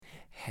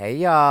Hey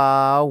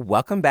y'all,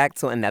 welcome back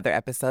to another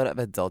episode of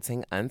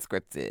Adulting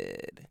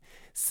Unscripted.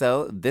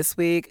 So this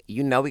week,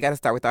 we got to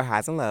start with our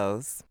highs and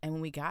lows. And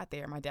when we got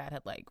there, my dad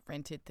had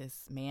rented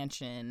this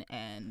mansion,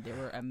 and there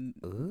were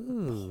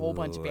a whole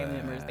bunch of family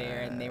members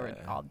there, and they were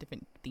all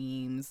different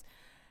themes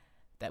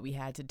that we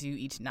had to do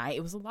each night.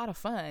 It was a lot of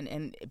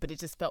fun, but it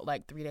just felt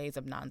like 3 days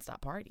of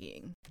nonstop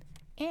partying.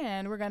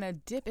 And we're going to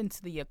dip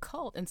into the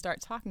occult and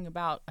start talking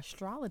about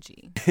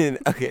astrology.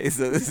 Okay,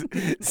 so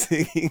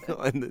speaking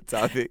on the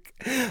topic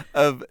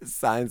of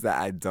signs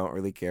that I don't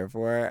really care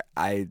for,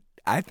 I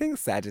think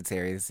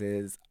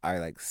Sagittariuses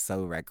are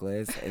so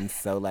reckless and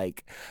so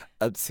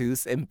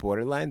obtuse and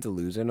borderline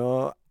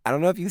delusional. I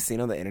don't know if you've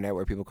seen on the internet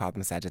where people call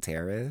them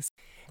Sagittarius.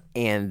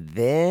 And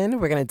then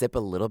we're going to dip a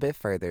little bit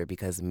further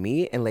because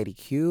me and Lady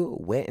Q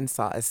went and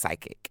saw a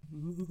psychic.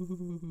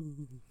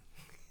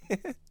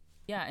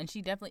 Yeah, and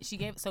she gave,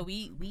 so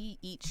we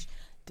each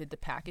did the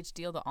package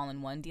deal, the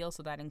all-in-one deal,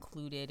 so that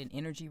included an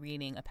energy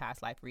reading, a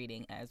past life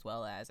reading, as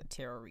well as a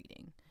tarot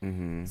reading.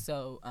 Mm-hmm.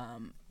 So,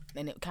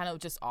 and it kind of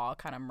just all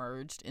kind of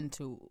merged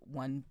into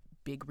one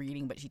big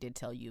reading, but she did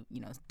tell you,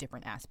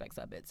 different aspects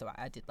of it, so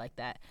I did like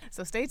that.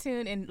 So stay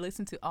tuned and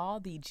listen to all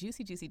the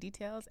juicy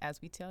details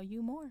as we tell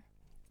you more.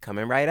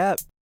 Coming right up.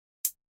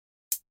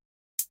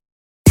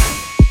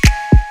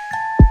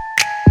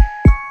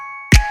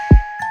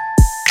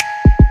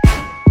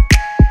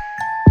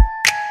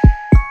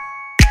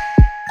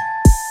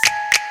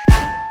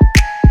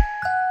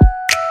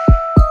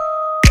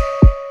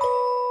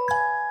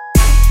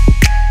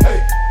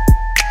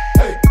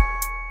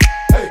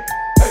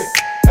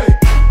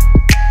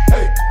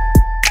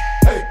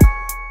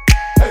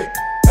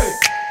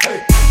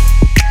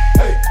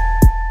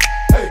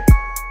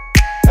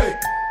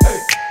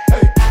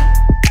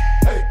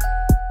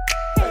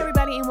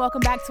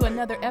 Welcome back to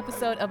another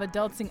episode of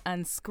Adulting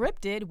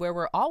Unscripted, where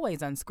we're always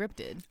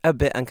unscripted. A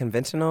bit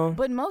unconventional.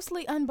 But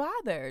mostly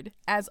unbothered.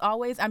 As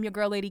always, I'm your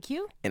girl, Lady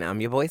Q. And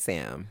I'm your boy,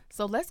 Sam.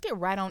 So let's get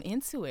right on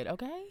into it,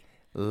 okay?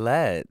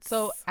 Let's.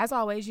 So, as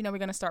always, we're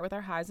going to start with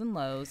our highs and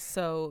lows.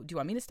 So, do you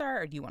want me to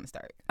start or do you want to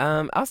start?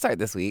 I'll start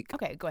this week.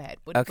 Okay, go ahead.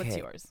 What's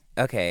yours?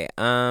 Okay,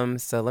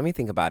 so let me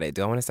think about it.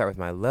 Do I want to start with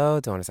my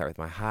low? Do I want to start with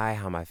my high?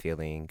 How am I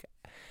feeling?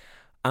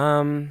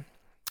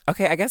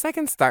 Okay, I guess I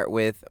can start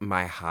with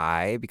my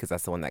high because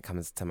that's the one that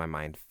comes to my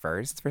mind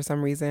first for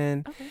some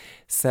reason. Okay.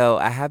 So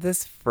I have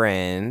this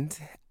friend,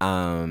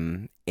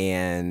 and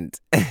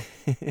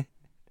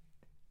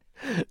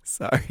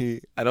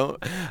sorry, I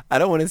don't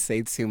want to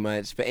say too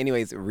much, but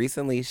anyways,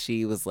 recently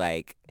she was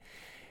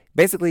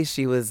basically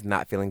she was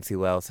not feeling too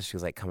well, so she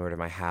was come over to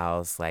my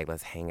house,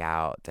 let's hang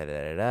out, da da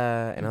da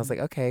da. And I was like,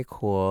 okay,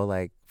 cool,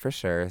 for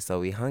sure.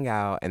 So we hung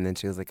out, and then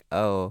she was like,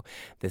 oh,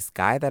 this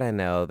guy that I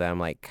know that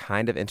I'm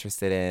kind of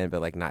interested in,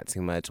 but not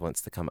too much,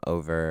 wants to come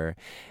over.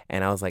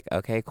 And I was like,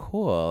 okay,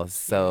 cool.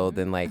 So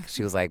then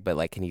she was like,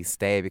 but can you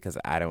stay, because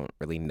I don't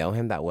really know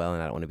him that well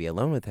and I don't want to be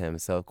alone with him.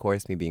 So of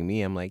course, me being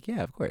me, I'm like,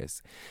 yeah, of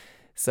course.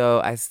 So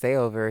I stay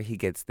over, he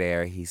gets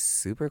there, he's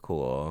super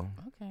cool.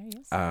 Okay,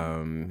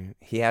 yes.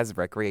 He has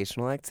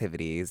recreational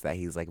activities that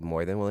he's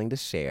more than willing to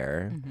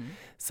share. Mm-hmm.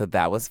 So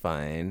that was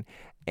fun.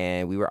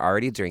 And we were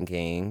already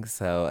drinking,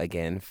 so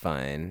again,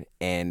 fun.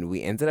 And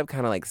we ended up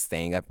kind of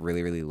staying up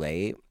really, really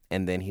late.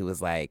 And then he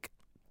was like,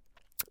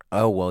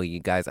 oh, well, you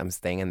guys, I'm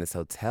staying in this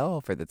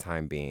hotel for the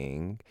time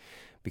being.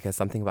 Because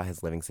something about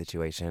his living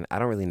situation, I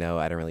don't really know.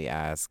 I don't really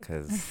ask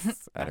because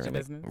I don't really.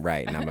 Business.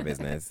 Right, not my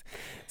business.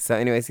 So,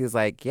 anyways, he was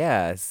like,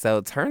 yeah.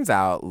 So, turns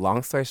out,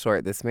 long story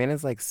short, this man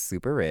is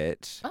super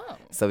rich. Oh.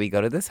 So, we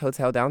go to this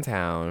hotel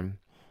downtown.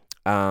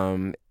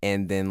 And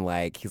then,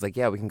 he's like,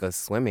 yeah, we can go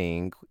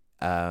swimming,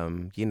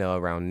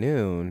 around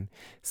noon.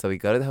 So, we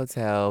go to the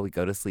hotel, we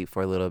go to sleep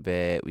for a little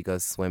bit, we go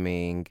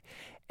swimming.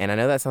 And I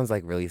know that sounds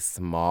really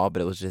small,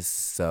 but it was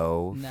just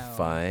so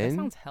fun. That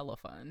sounds hella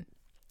fun.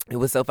 It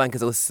was so fun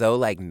because it was so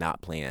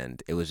not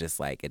planned. It was just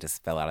it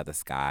just fell out of the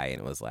sky, and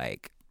it was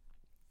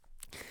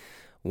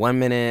 1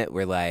 minute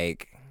we're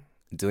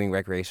doing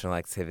recreational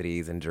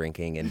activities and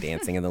drinking and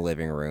dancing in the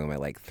living room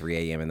at 3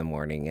 a.m. in the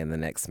morning, and the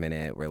next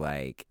minute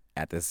we're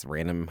at this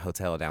random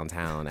hotel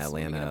downtown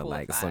Atlanta,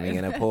 swimming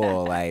in a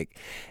pool.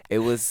 It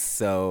was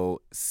so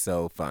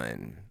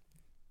fun.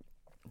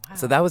 Wow.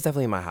 So that was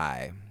definitely my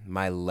high.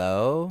 My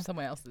low,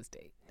 someone else's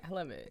date. I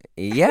love it.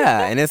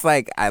 Yeah, and it's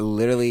I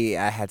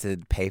had to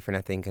pay for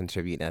nothing,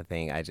 contribute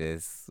nothing. I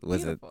just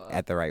was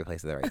at the right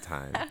place at the right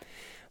time.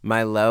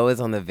 My low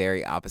is on the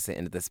very opposite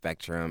end of the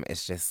spectrum.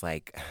 It's just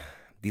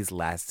these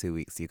last 2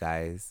 weeks, you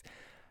guys,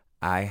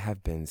 I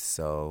have been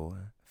so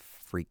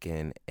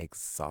freaking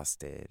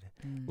exhausted.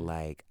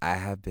 I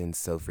have been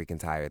so freaking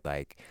tired.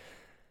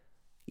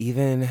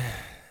 Even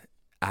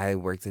I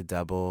worked a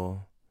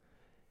double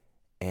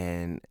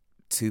and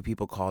 2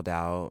 people called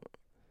out.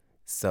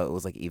 So it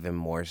was even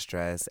more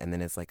stress. And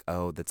then it's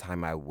oh, the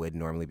time I would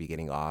normally be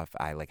getting off,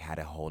 I had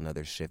a whole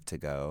nother shift to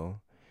go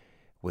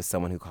with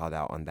someone who called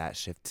out on that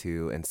shift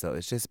too. And so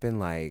it's just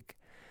been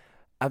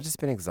I've just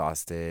been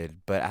exhausted.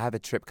 But I have a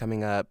trip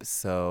coming up,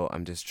 so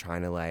I'm just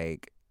trying to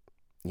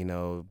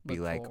be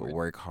like forward.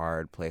 work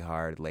hard, play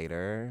hard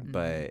later. Mm-hmm.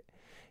 But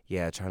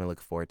yeah, trying to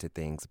look forward to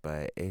things.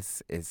 But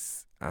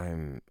I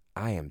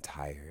am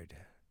tired.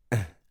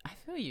 I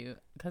feel you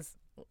because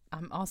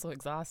I'm also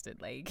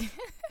exhausted. Like,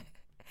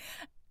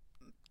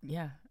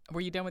 yeah. Were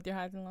you done with your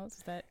highs and lows?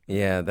 Is that?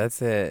 Yeah,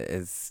 that's it.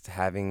 It's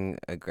having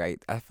a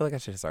great. I feel like I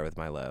should start with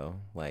my low.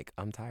 Like,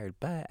 I'm tired,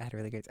 but I had a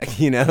really great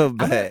time.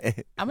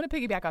 But I'm gonna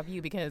piggyback off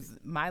you because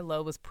my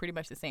low was pretty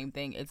much the same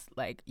thing. It's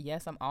like,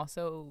 yes, I'm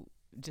also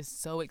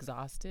just so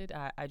exhausted.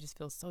 I just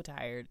feel so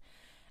tired,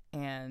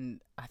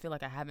 and I feel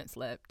like I haven't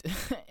slept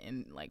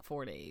in like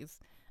 4 days.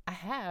 I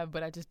have,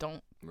 but I just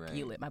don't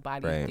feel it. My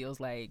body feels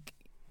like,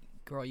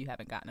 girl, you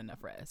haven't gotten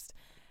enough rest,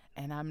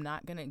 and I'm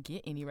not gonna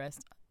get any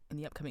rest in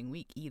the upcoming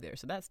week either.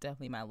 So that's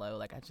definitely my low.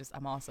 Like,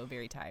 I'm also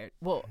very tired.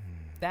 Well,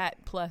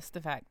 that plus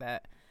the fact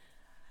that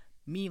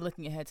me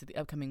looking ahead to the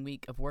upcoming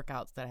week of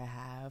workouts that I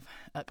have.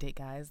 Update,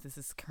 guys. This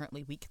is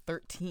currently week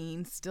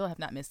 13. Still have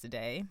not missed a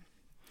day.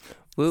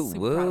 Woo, Super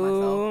woo. proud of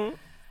myself.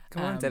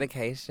 Come on,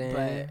 dedication.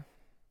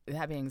 But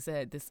that being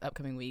said, this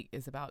upcoming week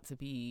is about to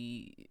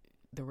be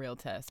the real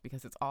test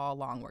because it's all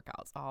long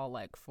workouts, all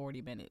like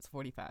 40 minutes,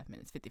 45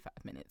 minutes, 55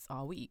 minutes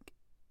all week.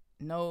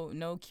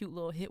 No cute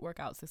little hit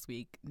workouts this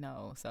week.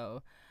 No.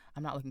 So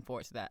I'm not looking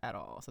forward to that at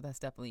all. So that's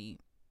definitely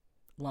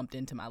lumped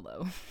into my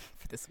low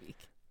for this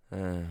week.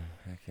 I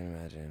can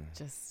imagine.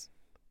 Just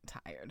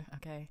tired.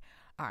 Okay.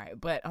 All right.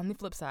 But on the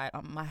flip side,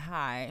 on my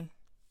high,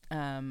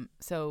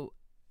 so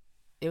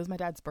it was my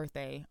dad's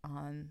birthday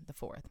on the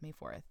 4th, May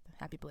 4th.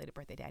 Happy belated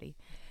birthday, Daddy.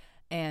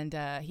 And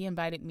he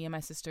invited me and my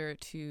sister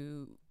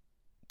to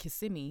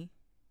Kissimmee.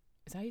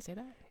 Is that how you say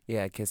that?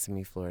 Yeah,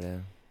 Kissimmee,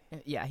 Florida.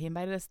 Yeah, he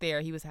invited us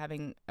there. He was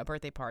having a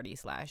birthday party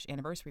 /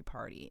 anniversary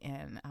party.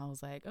 And I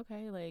was like,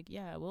 okay, like,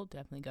 yeah, we'll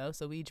definitely go.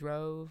 So we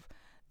drove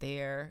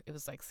there. It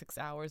was like 6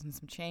 hours and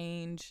some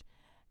change.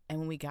 And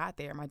when we got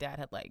there, my dad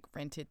had like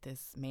rented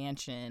this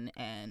mansion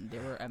and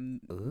there were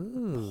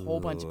a whole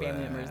bunch of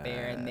family members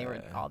there and they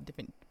were all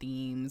different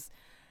themes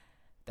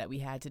that we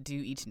had to do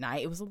each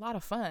night. It was a lot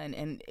of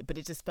fun, but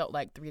it just felt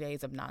like 3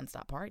 days of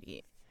nonstop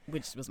party,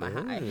 which was my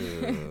high.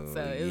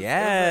 So it was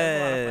a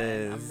lot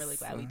of fun. I'm really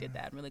glad we did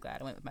that. I'm really glad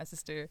I went with my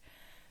sister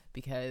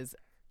because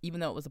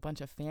even though it was a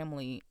bunch of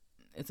family,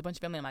 it's a bunch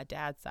of family on my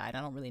dad's side.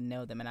 I don't really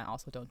know them, and I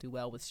also don't do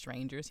well with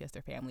strangers. Yes,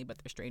 they're family, but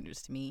they're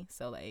strangers to me.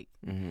 So, like,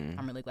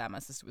 I'm really glad my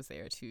sister was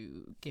there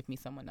to give me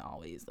someone to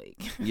always, like,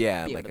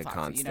 yeah, be able like to a talk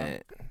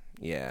constant. To,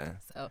 Yeah.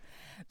 So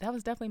that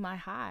was definitely my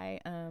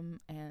high,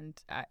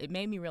 and it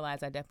made me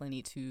realize I definitely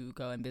need to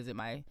go and visit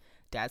my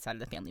dad's side of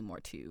the family more,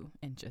 too,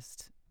 and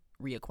just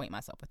reacquaint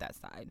myself with that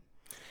side.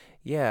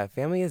 Yeah,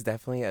 family is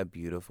definitely a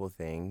beautiful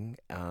thing.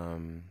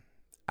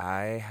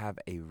 I have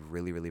a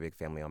really, really big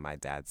family on my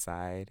dad's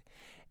side.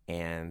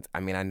 And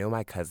I mean, I know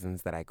my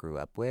cousins that I grew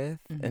up with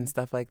and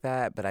stuff like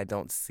that, but I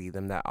don't see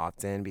them that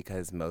often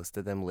because most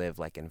of them live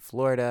like in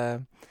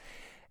Florida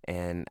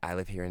and I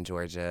live here in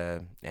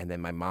Georgia. And then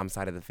my mom's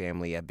side of the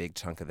family, a big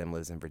chunk of them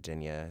lives in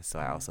Virginia. So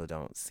I also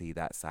don't see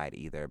that side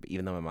either. But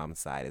even though my mom's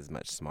side is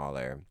much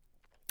smaller,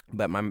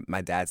 but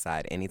my dad's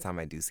side, anytime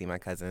I do see my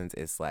cousins,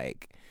 it's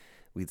like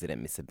we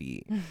didn't miss a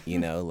beat,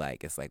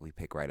 like it's like we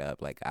pick right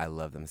up. Like I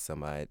love them so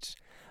much.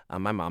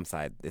 My mom's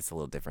side, it's a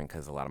little different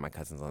because a lot of my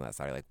cousins on that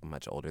side are like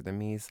much older than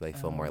me, so they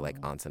feel more like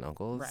aunts and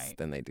uncles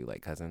than they do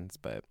like cousins.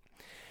 But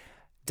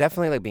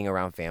definitely like being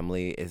around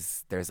family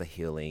there's a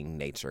healing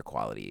nature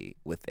quality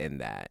within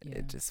that. Yeah.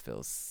 It just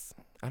feels,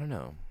 I don't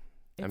know.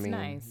 It's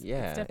nice.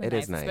 Yeah, it's it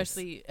is nice.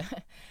 Especially,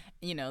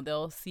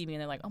 they'll see me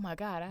and they're like, oh my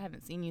God, I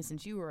haven't seen you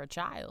since you were a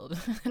child.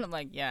 And I'm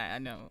like, yeah, I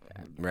know.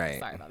 I'm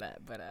sorry about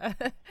that.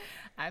 But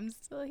I'm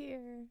still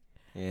here.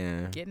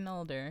 Yeah. Getting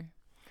older.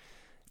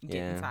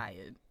 Getting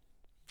tired.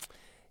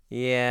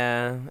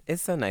 Yeah,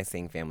 it's so nice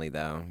seeing family,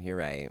 though. You're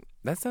right.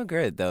 That's so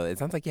good, though. It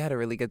sounds like you had a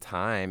really good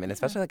time, and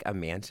especially like a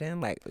mansion.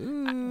 Like,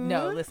 ooh.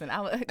 No, listen,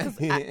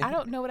 I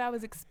don't know what I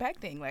was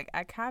expecting. Like,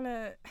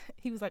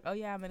 he was like, oh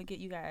yeah, I'm gonna get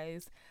you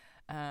guys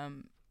a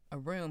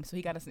room. So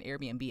he got us an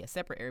Airbnb, a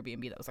separate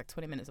Airbnb that was like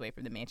 20 minutes away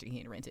from the mansion he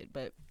had rented.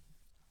 But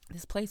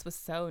this place was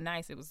so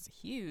nice. It was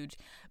huge,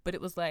 but it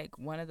was like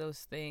one of those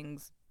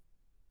things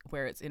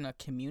where it's in a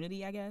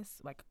community, I guess,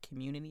 like a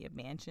community of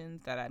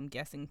mansions that I'm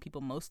guessing people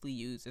mostly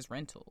use as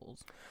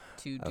rentals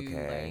to do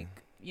like,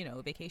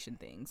 vacation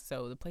things.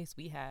 So the place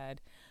we had,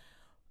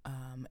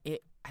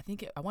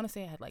 I want to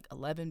say it had like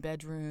 11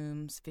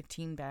 bedrooms,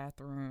 15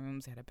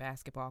 bathrooms, it had a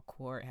basketball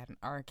court, it had an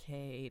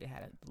arcade, it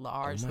had a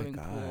large swimming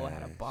pool, it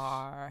had a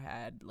bar,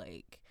 had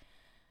like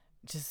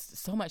just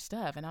so much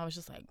stuff. And I was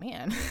just like,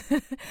 man,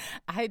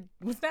 I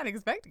was not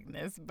expecting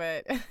this,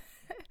 but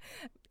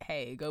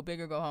hey, go big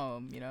or go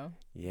home,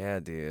 Yeah,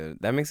 dude.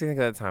 That makes me think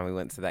of the time we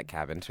went to that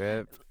cabin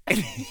trip.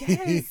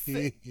 Yes,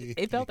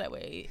 it felt that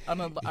way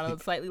on a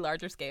slightly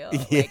larger scale.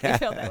 Like, it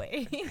felt that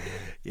way.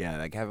 Yeah,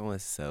 that cabin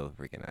was so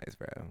freaking nice,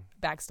 bro.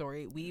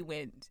 Backstory: we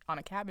went on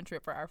a cabin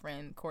trip for our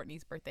friend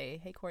Courtney's birthday.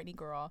 Hey, Courtney,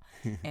 girl.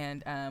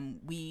 And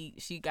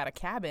she got a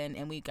cabin,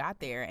 and we got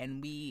there,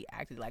 and we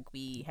acted like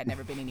we had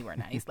never been anywhere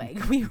nice.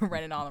 Like, we were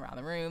running all around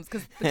the rooms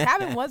because the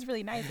cabin was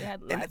really nice. It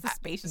had lots of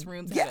spacious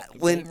rooms. Yeah,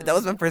 that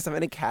was my first time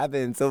in a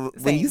cabin. So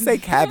when you say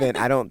cabin,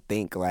 I don't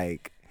think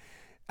like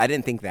I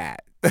didn't think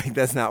that. Like,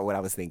 that's not what I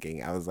was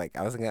thinking. I was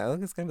thinking, oh,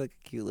 it's gonna be like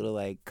a cute little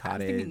like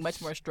cottage. I was thinking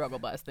much more struggle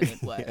bus than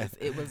it was. Yeah.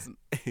 It was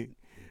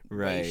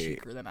right. way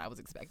chicer than I was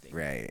expecting.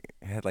 Right.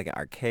 It had like an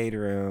arcade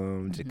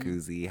room,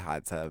 jacuzzi,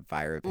 hot tub,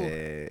 fire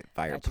pit,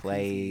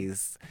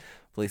 fireplace,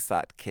 fully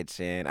stocked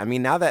kitchen. I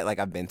mean, now that like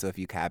I've been to a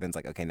few cabins,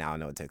 like okay, now I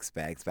know what to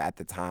expect. But at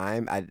the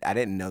time, I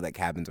didn't know that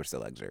cabins were still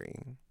luxury.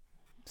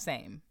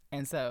 Same.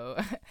 And so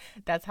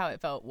that's how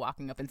it felt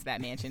walking up into that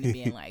mansion and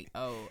being like,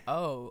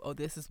 oh,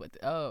 this is what,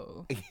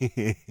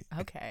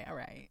 okay, all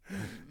right.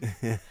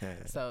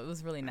 So it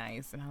was really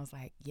nice. And I was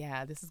like,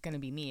 yeah, this is going to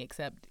be me,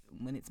 except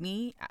when it's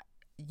me,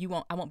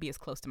 I won't be as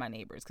close to my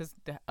neighbors because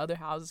the other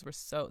houses were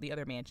the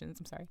other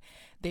mansions, I'm sorry,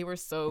 they were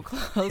so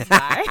close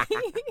by.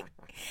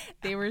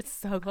 They were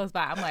so close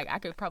by. I'm like, I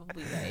could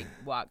probably like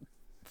walk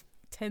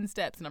 10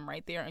 steps and I'm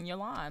right there on your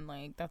lawn.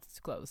 Like, that's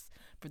too close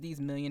for these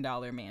 $1 million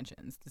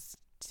mansions. This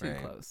too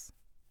close.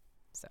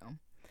 So,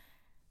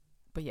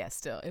 but yeah,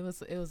 still it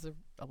was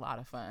a lot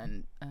of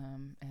fun,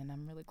 and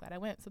I'm really glad I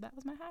went. So that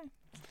was my high.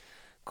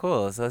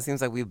 Cool. So it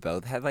seems like we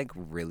both had like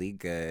really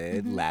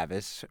good,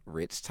 lavish,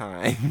 rich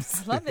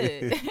times. I love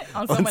it.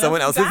 on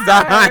someone else's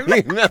dime.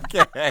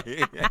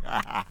 Okay.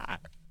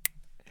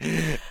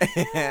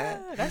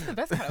 That's the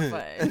best kind of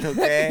fun.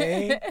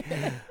 Okay.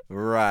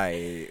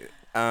 Right.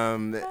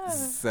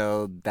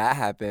 So that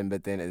happened,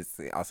 but then it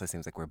also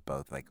seems like we're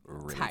both like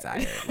really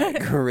tired.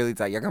 Like, we're really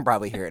tired. You can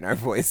probably hear it in our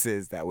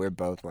voices that we're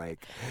both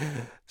like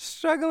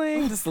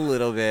struggling just a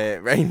little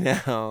bit right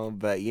now.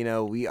 But you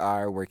know, we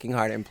are working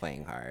hard and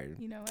playing hard.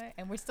 You know what?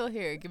 And we're still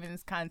here giving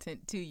this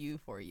content to you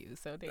for you.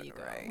 So there you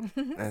go. Right.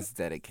 That's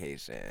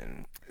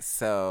dedication.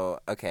 So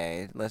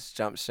okay, let's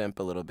jump ship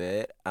a little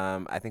bit.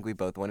 I think we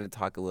both wanted to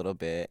talk a little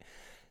bit,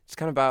 just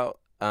kind of about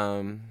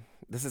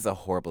this is a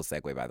horrible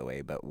segue, by the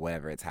way, but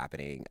whatever, it's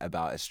happening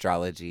about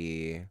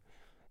astrology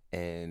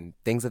and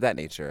things of that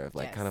nature, of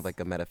like kind of like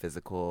a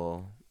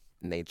metaphysical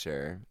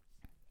nature.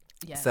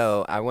 Yes.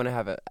 So I want to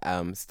have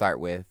a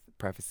start with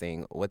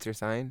prefacing. What's your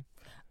sign?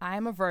 I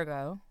am a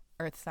Virgo,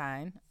 earth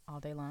sign, all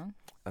day long.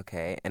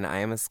 Okay, and I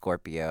am a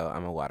Scorpio.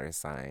 I'm a water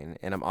sign,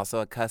 and I'm also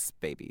a cusp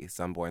baby.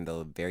 So I'm born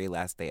the very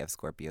last day of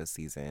Scorpio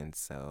season.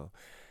 So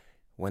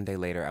one day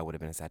later, I would have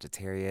been a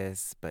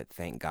Sagittarius, but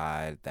thank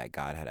God that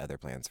God had other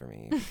plans for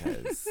me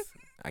because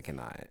I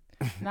cannot.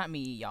 Not me,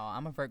 y'all.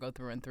 I'm a Virgo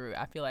through and through.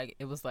 I feel like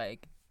it was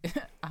like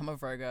I'm a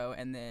Virgo,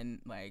 and then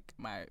like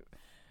my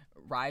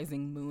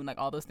rising moon, like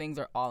all those things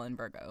are all in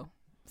Virgo.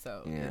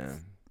 So yeah,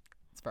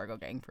 it's Virgo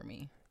gang for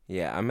me.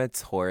 Yeah, I'm a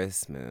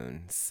Taurus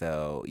moon.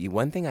 So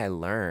one thing I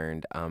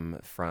learned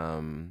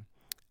from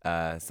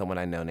someone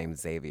I know named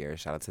Xavier,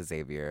 shout out to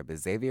Xavier, but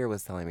Xavier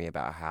was telling me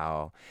about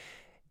how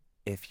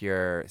if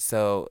you're,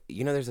 so,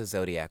 you know, there's a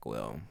zodiac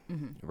wheel,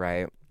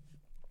 right?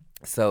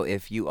 So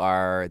if you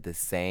are the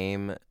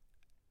same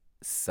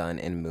sun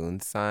and moon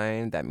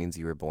sign, that means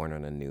you were born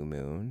on a new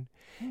moon.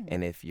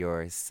 And if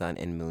your sun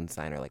and moon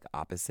sign are like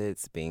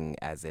opposites, being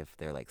as if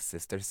they're like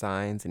sister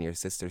signs, and your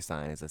sister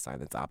sign is a sign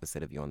that's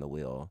opposite of you on the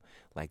wheel,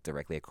 like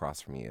directly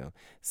across from you.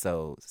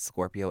 So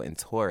Scorpio and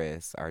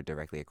Taurus are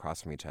directly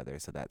across from each other.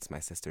 So that's my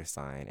sister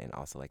sign and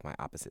also like my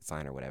opposite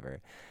sign or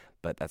whatever.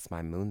 But that's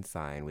my moon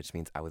sign, which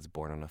means I was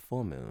born on a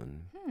full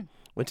moon,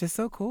 which is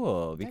so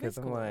cool because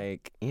I'm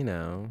like, you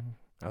know,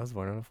 I was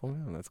born on a full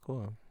moon. That's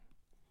cool.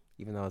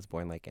 Even though I was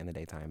born like in the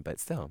daytime, but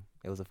still,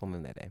 it was a full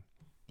moon that day.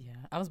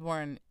 Yeah, I was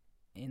born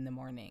in the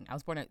morning. I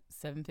was born at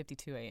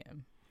 7:52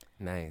 a.m.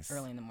 Nice.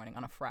 Early in the morning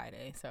on a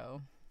Friday.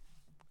 So,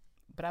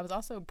 but I was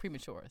also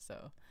premature.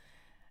 So,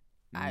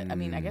 I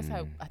mean, I guess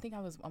I think I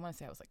want to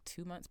say I was like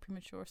 2 months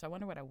premature. So I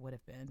wonder what I would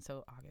have been.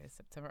 So August,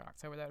 September,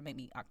 October, that would make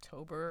me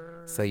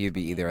October. So you'd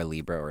be either a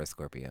Libra or a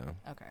Scorpio.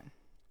 Okay.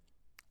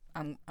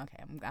 I'm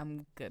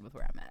good with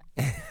where I'm at.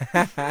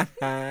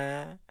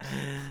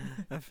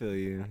 I feel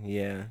you.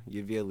 Yeah,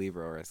 you'd be a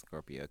Libra or a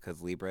Scorpio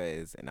because Libra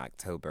is in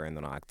October, and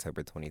then on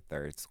October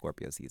 23rd,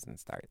 Scorpio season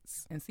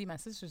starts. And see, my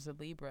sister's a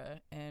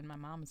Libra, and my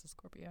mom is a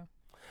Scorpio.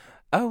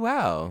 Oh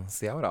wow!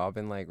 See, I would have all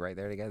been like right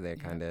there together,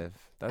 kind of.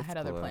 That's I had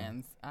other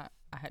plans. I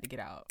had to get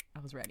out.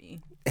 I was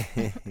ready.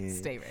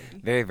 Stay ready.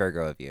 Very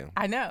Virgo of you.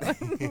 I know.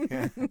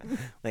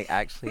 Like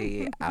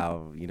actually,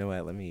 you know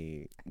what? Let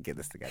me get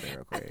this together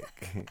real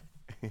quick.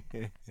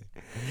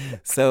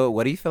 So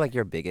what do you feel like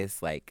your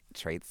biggest like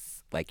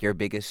traits, like your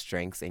biggest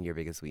strengths and your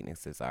biggest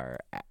weaknesses are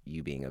at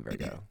you being a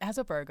Virgo? As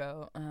a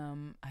Virgo, I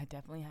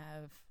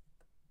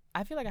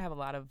feel like I have a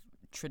lot of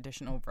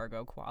traditional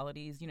Virgo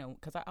qualities, you know,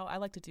 because I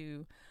like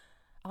to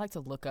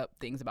look up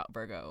things about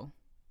Virgo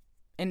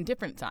in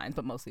different signs,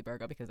 but mostly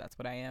Virgo because that's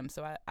what I am.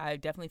 So I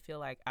definitely feel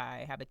like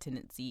I have a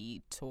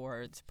tendency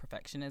towards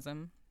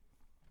perfectionism.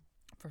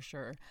 For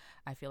sure.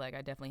 I feel like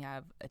I definitely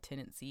have a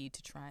tendency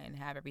to try and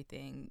have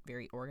everything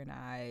very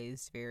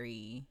organized,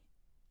 very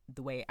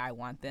the way I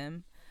want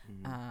them.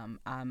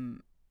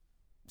 I'm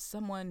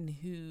someone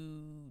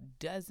who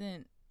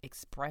doesn't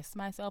express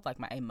myself, like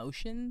my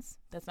emotions.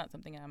 That's not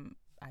something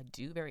I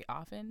do very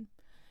often,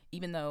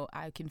 even though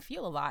I can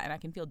feel a lot and I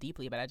can feel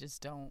deeply, but I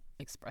just don't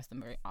express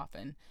them very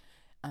often.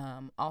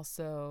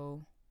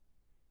 Also,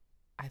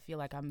 I feel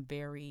like I'm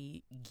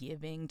very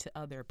giving to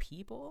other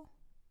people.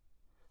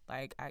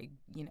 Like I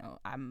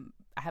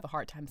have a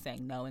hard time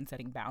saying no and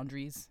setting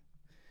boundaries,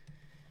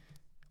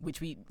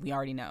 which we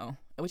already know.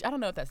 Which I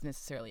don't know if that's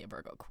necessarily a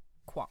Virgo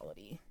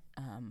quality,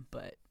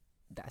 but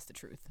that's the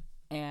truth.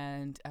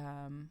 And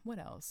what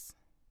else?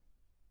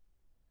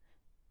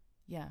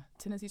 Yeah,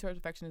 tendency towards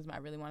perfectionism. I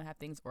really want to have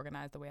things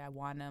organized the way I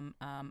want them.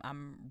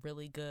 I'm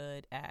really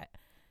good at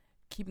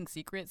keeping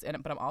secrets,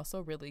 but I'm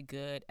also really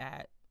good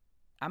at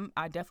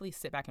I definitely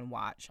sit back and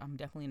watch. I'm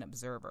definitely an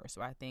observer.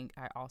 So I think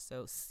I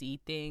also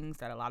see things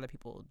that a lot of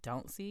people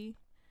don't see.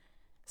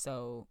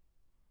 So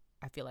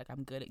I feel like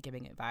I'm good at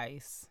giving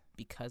advice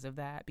because of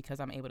that, because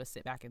I'm able to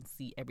sit back and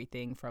see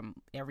everything from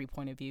every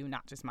point of view,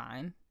 not just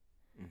mine.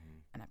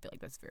 And I feel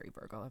like that's very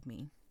Virgo of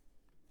me.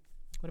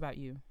 What about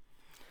you?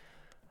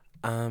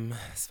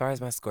 As far as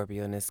my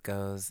Scorpio-ness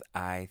goes,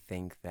 I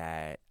think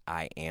that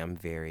I am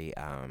very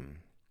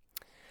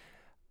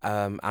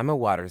I'm a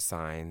water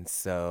sign,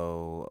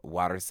 so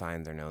water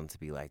signs are known to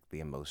be like the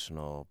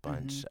emotional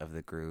bunch of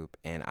the group,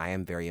 and I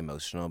am very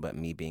emotional, but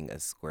me being a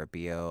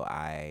Scorpio,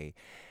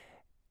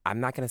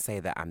 I'm not going to say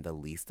that I'm the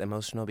least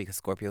emotional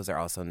because Scorpios are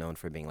also known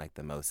for being like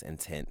the most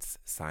intense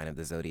sign of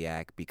the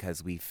zodiac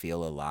because we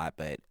feel a lot,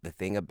 but the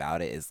thing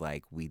about it is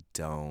like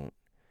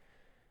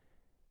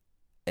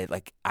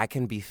like I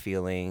can be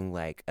feeling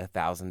like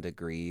 1,000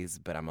 degrees,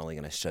 but I'm only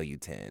going to show you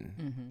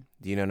 10.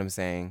 Do you know what I'm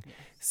saying? Yes.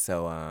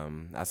 So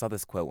I saw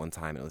this quote one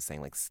time. It was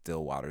saying like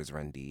still waters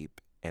run deep.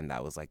 And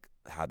that was like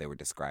how they were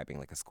describing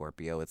like a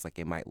Scorpio. It's like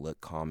it might look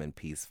calm and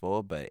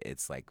peaceful, but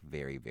it's like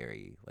very,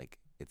 very like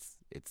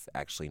it's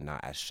actually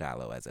not as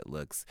shallow as it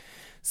looks.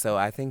 So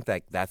I think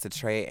like that's a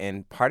trait.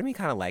 And part of me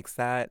kind of likes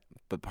that,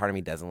 but part of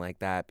me doesn't like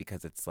that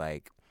because it's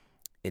like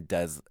it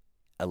does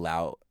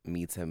allow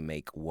me to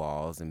make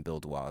walls and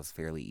build walls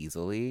fairly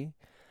easily.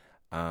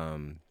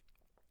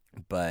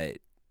 But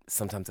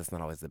sometimes that's not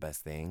always the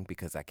best thing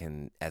because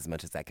as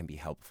much as that can be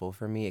helpful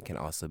for me, it can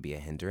also be a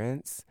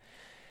hindrance.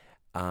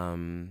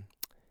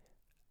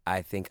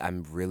 I think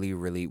I'm really,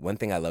 really, one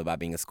thing I love about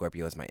being a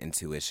Scorpio is my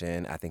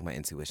intuition. I think my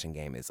intuition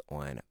game is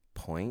on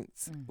point.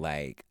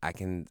 Like I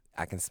can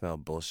smell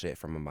bullshit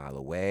from a mile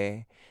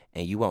away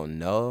and you won't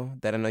know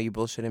that I know you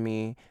bullshitting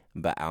me,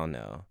 but I'll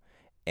know.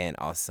 And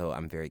also,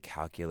 I'm very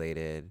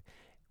calculated,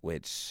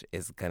 which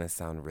is going to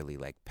sound really,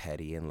 like,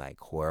 petty and, like,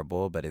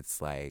 horrible. But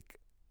it's, like,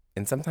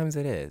 and sometimes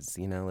it is,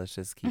 let's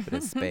just keep it a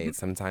spade.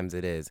 Sometimes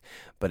it is.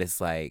 But it's,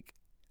 like,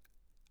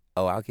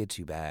 oh, I'll get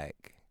you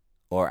back.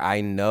 Or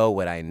I know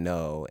what I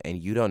know,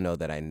 and you don't know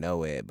that I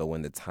know it. But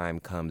when the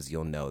time comes,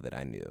 you'll know that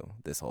I knew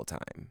this whole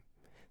time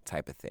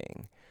type of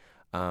thing.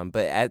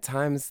 But at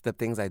times, the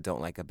things I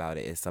don't like about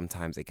it is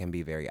sometimes it can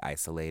be very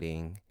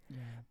isolating. Yeah.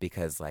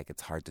 Because, like,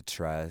 it's hard to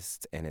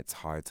trust and it's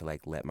hard to,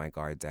 like, let my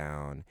guard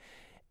down.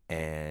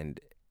 And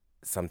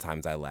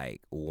sometimes I,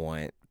 like,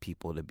 want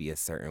people to be a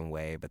certain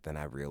way, but then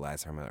I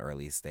realize from an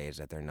early stage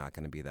that they're not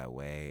going to be that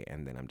way.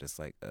 And then I'm just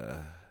like,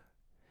 ugh.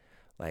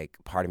 Like,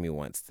 part of me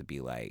wants to be,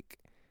 like,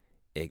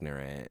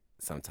 ignorant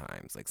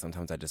sometimes. Like,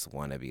 sometimes I just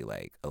want to be,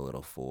 like, a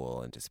little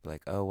fool and just be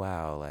like, oh,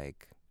 wow,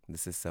 like,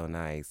 this is so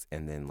nice,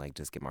 and then like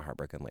just get my heart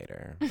broken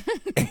later.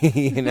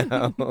 You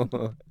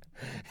know?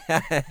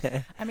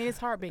 I mean, it's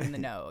hard being in the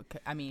know.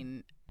 I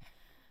mean,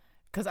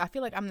 because I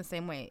feel like I'm the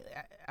same way.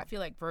 I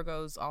feel like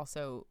Virgos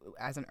also,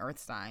 as an earth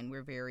sign,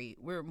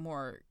 we're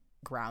more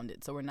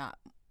grounded. So we're not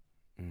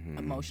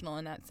emotional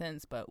in that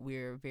sense, but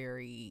we're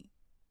very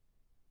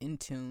in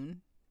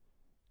tune,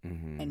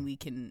 and we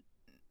can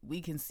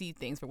see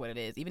things for what it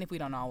is, even if we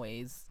don't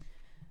always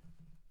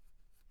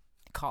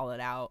call it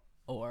out.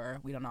 Or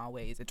we don't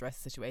always address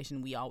the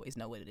situation. We always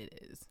know what it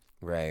is.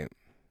 Right.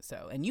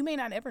 So, and you may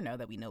not ever know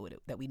that we knew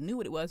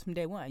what it was from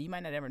day one. You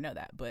might not ever know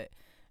that, but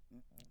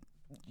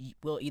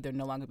we'll either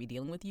no longer be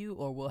dealing with you,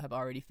 or we'll have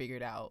already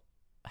figured out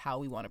how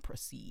we want to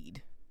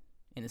proceed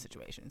in the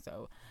situation.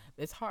 So,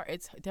 it's hard.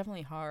 It's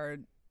definitely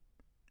hard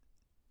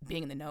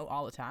being in the know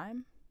all the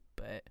time.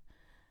 But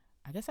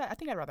I guess I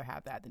think I'd rather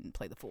have that than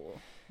play the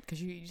fool,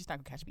 because you're just not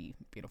gonna catch me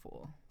being a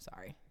fool.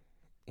 Sorry.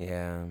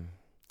 Yeah.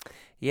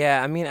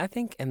 Yeah, I mean, I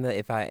think in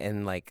the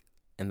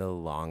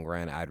long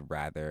run, I'd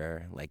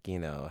rather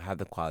have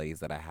the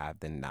qualities that I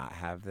have than not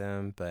have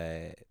them.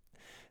 But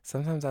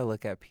sometimes I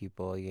look at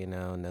people,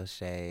 no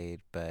shade,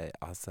 but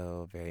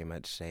also very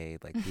much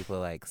shade. Like people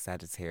like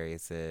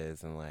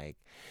Sagittariuses and like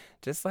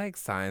just like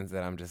signs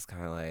that I'm just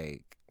kind of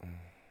like,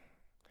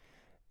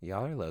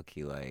 y'all are low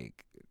key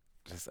like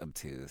just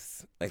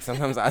obtuse. Like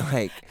sometimes I'm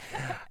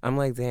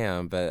like,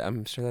 damn, but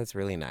I'm sure that's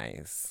really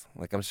nice.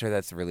 Like I'm sure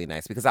that's really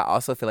nice because I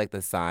also feel like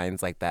the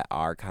signs like that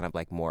are kind of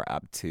like more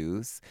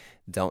obtuse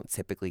don't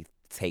typically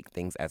take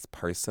things as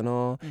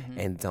personal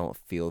and don't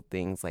feel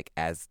things like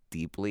as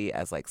deeply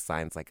as like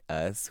signs like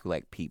us who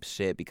like peep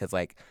shit because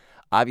like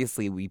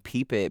obviously we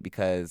peep it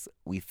because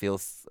we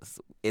feel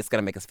it's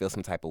gonna make us feel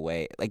some type of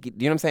way, like you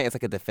know what I'm saying, it's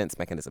like a defense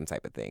mechanism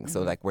type of thing.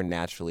 So like we're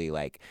naturally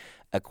like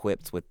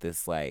equipped with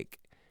this like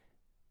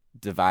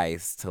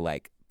device to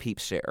like peep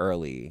shit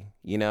early,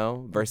 you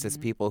know, versus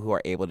people who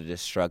are able to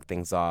just shrug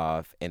things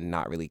off and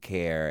not really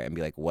care and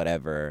be like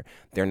whatever.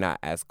 They're not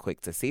as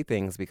quick to see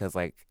things because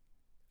like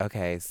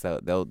okay,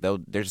 so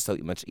they're just so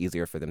much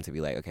easier for them to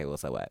be like, okay, well,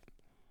 so what,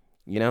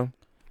 you know?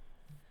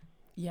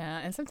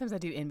 Yeah, and sometimes I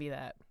do envy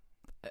that,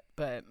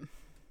 but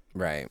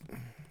right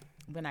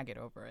when I get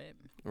over it,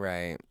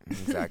 right,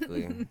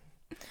 exactly.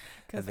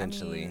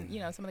 Eventually, I mean,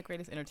 you know, some of the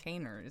greatest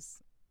entertainers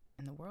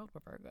in the world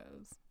were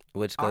Virgos.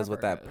 Which goes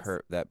with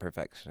that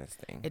perfectionist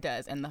thing. It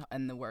does, and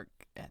the work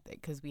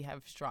ethic, because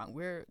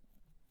we're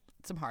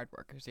some hard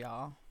workers,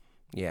 y'all.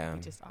 Yeah,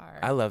 we just are.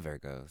 I love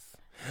Virgos.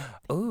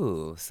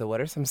 Ooh, so what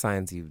are some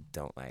signs you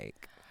don't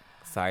like?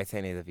 Sorry to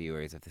any of the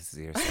viewers if this is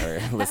your or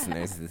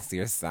listeners, if this is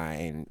your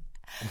sign.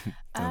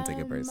 Don't take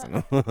it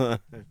personal. I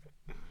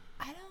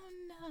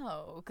don't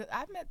know, because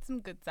I've met some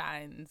good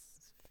signs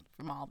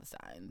from all the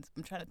signs.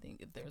 I'm trying to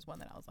think if there was one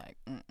that I was like,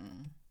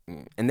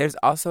 And there's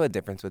also a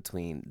difference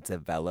between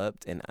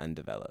developed and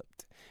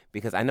undeveloped.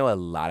 Because I know a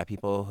lot of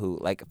people who,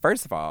 like,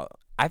 first of all,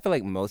 I feel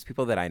like most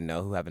people that I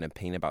know who have an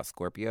opinion about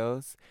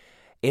Scorpios,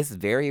 it's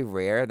very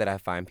rare that I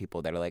find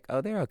people that are like,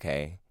 oh, they're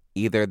okay.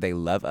 Either they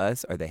love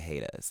us or they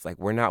hate us. Like,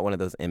 we're not one of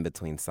those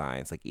in-between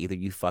signs. Like, either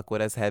you fuck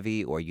with us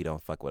heavy or you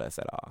don't fuck with us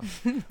at all.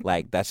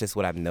 Like, that's just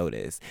what I've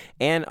noticed.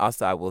 And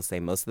also, I will say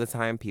most of the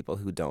time, people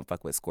who don't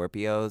fuck with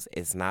Scorpios,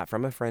 it's not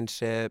from a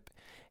friendship.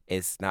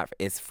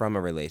 It's from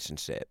a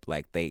relationship.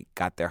 Like, they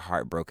got their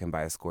heart broken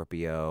by a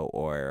Scorpio,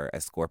 or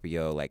a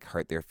Scorpio, like,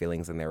 hurt their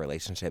feelings in their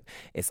relationship.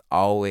 It's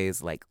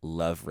always, like,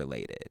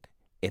 love-related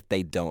if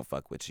they don't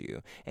fuck with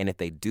you. And if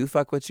they do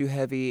fuck with you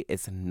heavy,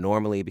 it's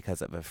normally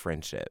because of a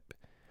friendship.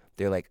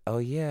 They're like, oh,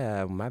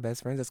 yeah, my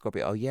best friend's a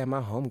Scorpio. Oh, yeah,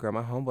 my homegirl,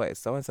 my homeboy,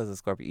 so-and-so's a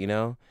Scorpio, you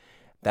know?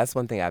 That's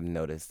one thing I've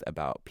noticed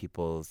about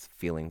people's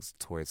feelings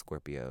towards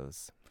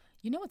Scorpios.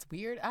 You know what's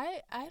weird?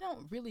 I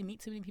don't really meet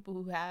too many people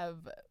who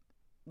have,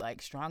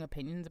 like, strong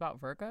opinions about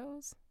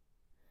Virgos.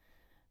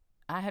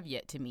 I have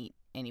yet to meet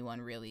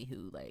anyone really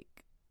who,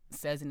 like,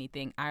 says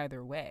anything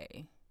either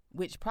way,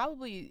 which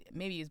probably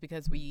maybe is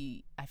because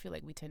I feel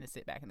like we tend to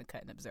sit back in the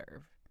cut and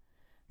observe.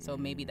 So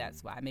maybe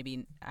that's why.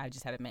 Maybe I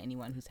just haven't met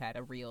anyone who's had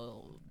a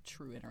real,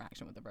 true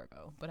interaction with a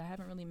Virgo. But I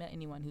haven't really met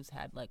anyone who's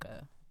had, like,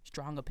 a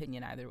strong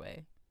opinion either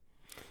way.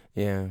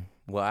 Yeah.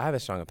 Well, I have a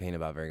strong opinion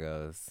about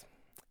Virgos,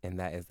 and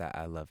that is that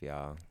I love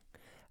y'all.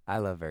 I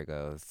love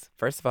Virgos.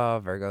 First of all,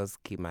 Virgos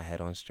keep my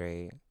head on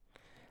straight.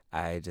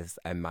 I just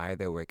admire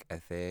their work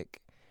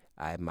ethic.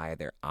 I admire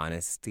their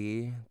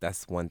honesty.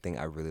 That's one thing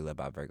I really love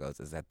about Virgos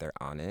is that they're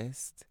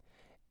honest,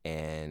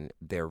 and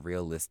they're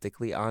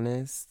realistically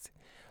honest.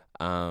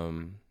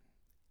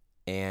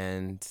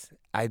 And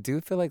I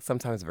do feel like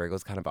sometimes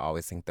Virgos kind of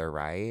always think they're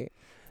right.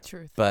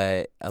 Truth.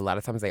 But a lot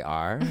of times they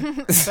are.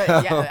 But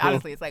yeah,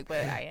 honestly, it's like,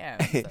 but I am.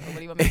 So what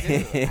do you want me to do?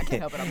 I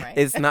can't help it, I'm right.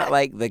 It's not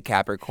like the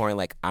Capricorn,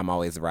 like, I'm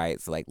always right,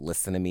 so, like,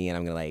 listen to me, and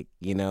I'm going to, like,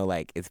 you know,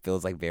 like, it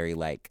feels like very,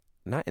 like,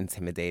 not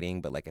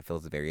intimidating, but, like, it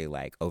feels very,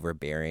 like,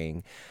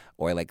 overbearing.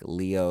 Or, like,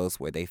 Leos,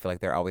 where they feel like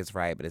they're always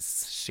right, but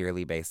it's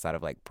sheerly based out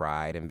of, like,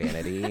 pride and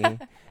vanity.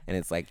 And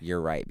it's like,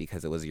 you're right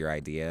because it was your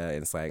idea.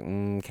 And it's like,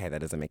 okay, that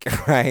doesn't make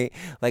it right.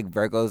 Like,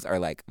 Virgos are,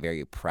 like,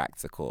 very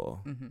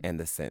practical in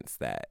the sense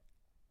that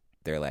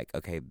they're like,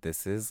 okay,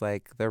 this is,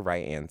 like, the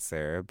right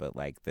answer, but,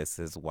 like, this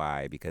is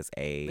why, because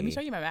let me show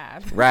you my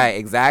math. Right,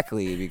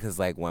 exactly, because,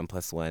 like, 1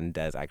 + 1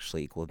 does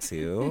actually equal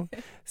 2.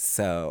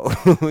 So,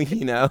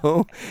 you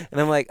know?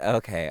 And I'm like,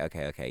 okay,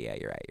 yeah,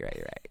 you're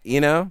right. You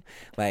know?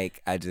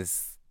 Like,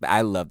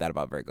 I love that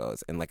about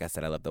Virgos. And like I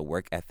said, I love the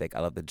work ethic,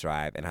 I love the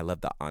drive, and I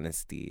love the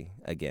honesty.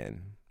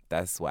 Again,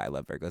 that's why I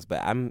love Virgos.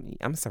 But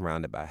I'm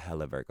surrounded by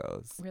hella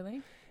Virgos.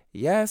 Really?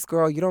 Yes,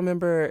 girl. You don't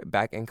remember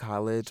back in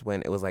college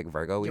when it was like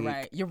Virgo week?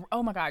 You're right.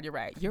 Oh my God, you're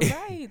right. You're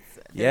right.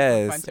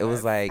 Yes, it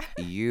was like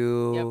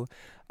you.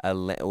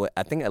 Yep.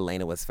 I think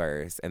Elena was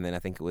first, and then I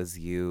think it was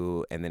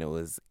you, and then it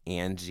was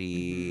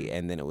Angie,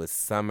 and then it was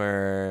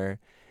Summer,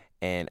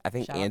 and I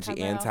think Angie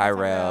and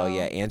Tyrell.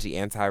 Yeah, Angie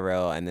and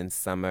Tyrell, and then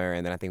Summer,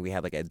 and then I think we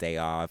had like a day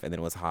off, and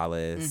then it was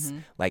Hollis.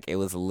 Like, it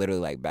was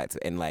literally like back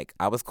to, and like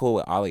I was cool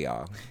with all of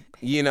y'all.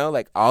 You know,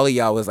 like all of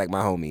y'all was like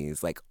my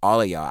homies. Like all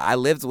of y'all. I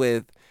lived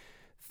with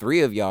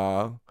 3 of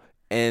y'all,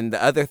 and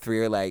the other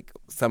 3 are like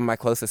some of my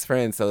closest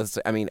friends. So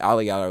all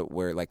of y'all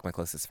were like my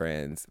closest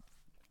friends,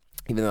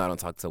 even though I don't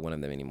talk to one of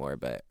them anymore.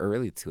 Or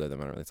really 2 of them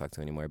I don't really talk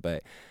to anymore.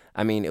 But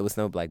I mean, it was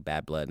no like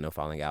bad blood, no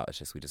falling out. It's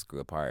just we just grew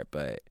apart.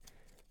 But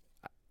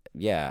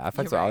yeah, I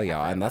fucked with all of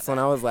y'all, and that's when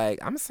I was like,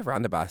 I'm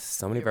surrounded by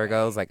so many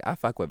Virgos. Right. Like, I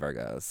fuck with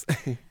Virgos.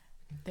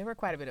 There were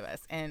quite a bit of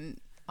us,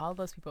 and all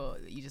those people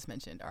that you just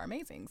mentioned are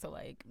amazing. So,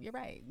 like, you're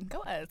right. Go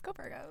us. Go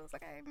Virgos.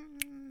 Okay.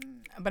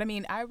 But, I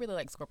mean, I really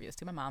like Scorpios,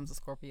 too. My mom's a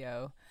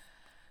Scorpio.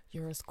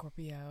 You're a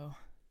Scorpio.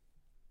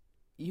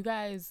 You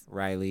guys...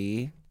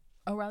 Riley.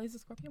 Oh, Riley's a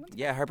Scorpio?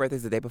 Yeah, her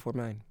birthday's the day before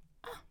mine.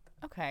 Oh,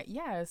 okay.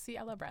 Yeah, see,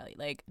 I love Riley.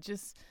 Like,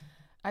 just...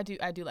 I do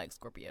like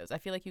Scorpios. I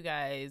feel like you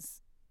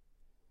guys...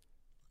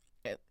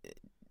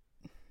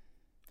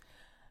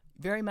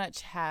 very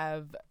much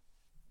have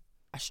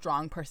a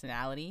strong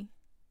personality,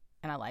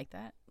 and I like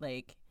that.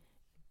 Like,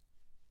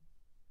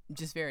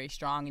 just very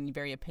strong and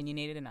very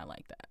opinionated, and I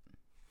like that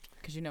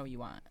because you know what you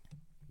want,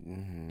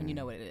 and you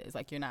know what it is.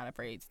 Like, you're not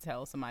afraid to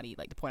tell somebody,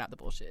 like, to point out the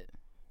bullshit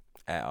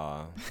at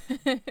all.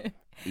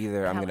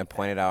 Either I'm gonna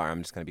point it out, or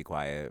I'm just gonna be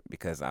quiet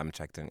because I'm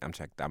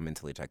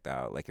mentally checked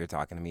out. Like, you're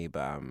talking to me,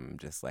 but I'm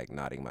just like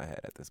nodding my head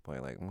at this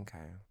point. Like,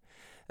 okay.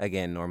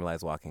 Again,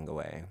 normalize walking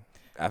away.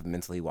 I've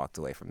mentally walked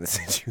away from the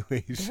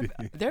situation.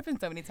 There have been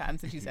so many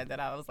times since you said that,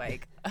 I was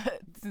like,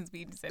 since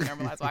we said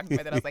normalize walking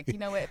away, that I was like, you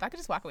know what? If I could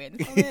just walk away in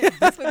this moment,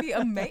 this would be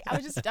amazing. I'll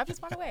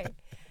just walk away.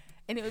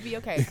 And it would be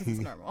okay because it's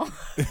normal.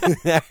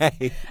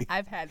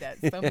 I've had that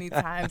so many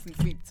times since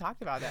we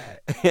talked about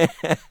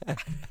that,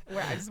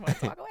 where I just want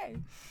to walk away.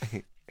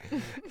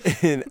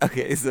 And,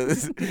 okay, so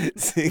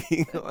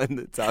speaking on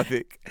the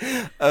topic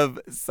of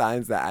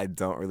signs that I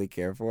don't really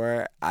care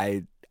for,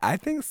 I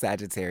think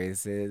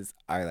Sagittariuses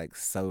are, like,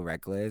 so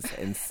reckless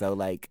and so,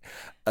 like,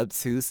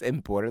 obtuse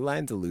and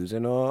borderline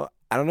delusional.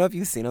 I don't know if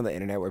you've seen on the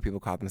internet where people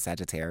call them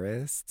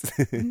Sagittarists.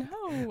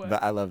 No.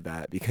 But I love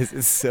that because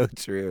it's so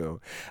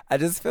true. I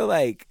just feel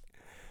like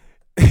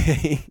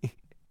they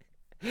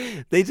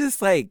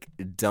just, like,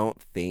 don't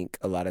think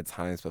a lot of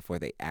times before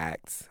they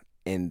act.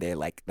 And they're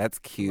like, that's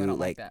cute.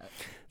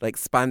 Like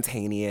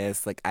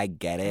spontaneous. Like, I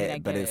get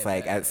it. But it's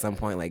like, at some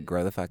point, like,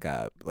 grow the fuck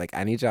up. Like,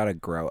 I need y'all to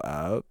grow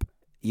up.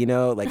 You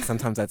know, like,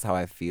 sometimes that's how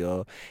I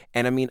feel.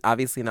 And I mean,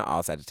 obviously not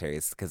all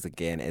Sagittarius, because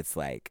again, it's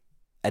like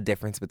a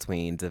difference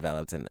between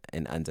developed and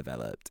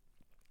undeveloped.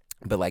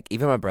 But, like,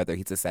 even my brother,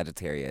 he's a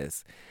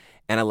Sagittarius,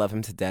 and I love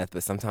him to death.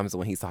 But sometimes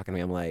when he's talking to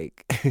me, I'm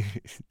like,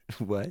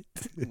 what?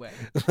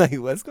 Like,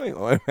 what's going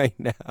on right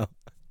now?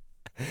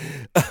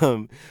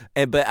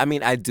 But I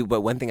mean,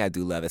 but one thing I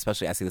do love,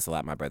 especially I see this a lot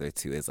with my brother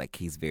too, is like,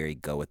 he's very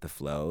go with the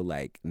flow.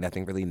 Like,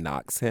 nothing really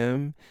knocks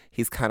him.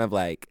 He's kind of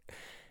like,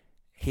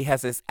 he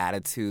has this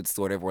attitude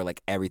sort of where,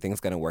 like,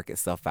 everything's going to work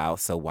itself out,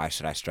 so why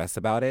should I stress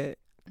about it?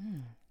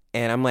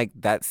 And I'm like,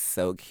 that's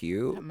so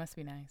cute. That must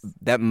be nice.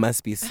 That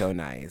must be so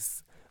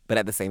nice. But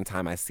at the same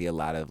time, I see a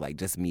lot of, like,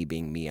 just me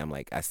being me, I'm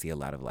like, I see a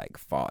lot of, like,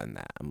 fault in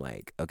that. I'm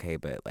like, okay,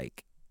 but,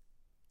 like,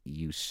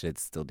 you should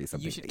still do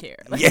something. You should care.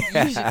 Like,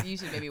 yeah. you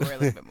should maybe worry a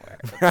little bit more.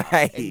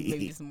 Right. And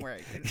maybe do some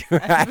work.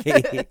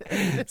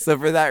 Right. So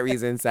for that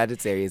reason,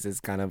 Sagittarius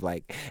is kind of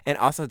like, and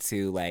also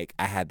too, like,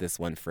 I had this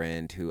one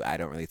friend who I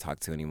don't really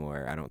talk to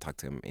anymore. I don't talk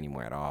to him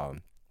anymore at all.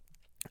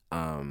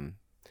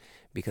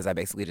 Because I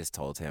basically just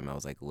told him, I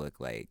was like,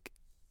 look, like,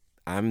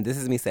 this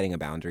is me setting a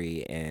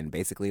boundary, and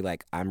basically,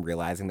 like, I'm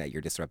realizing that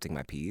you're disrupting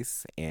my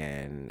peace,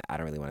 and I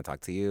don't really want to talk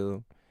to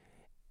you.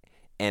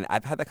 And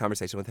I've had that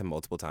conversation with him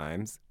multiple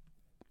times.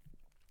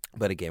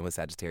 But again, with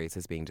Sagittarius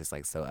as being just,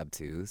 like, so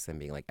obtuse and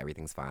being like,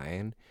 everything's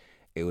fine,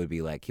 it would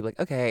be like, he'd be like,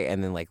 okay.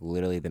 And then, like,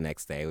 literally the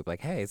next day, we'd be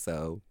like, hey,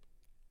 so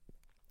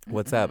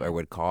what's up? Or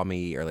would call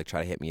me or, like,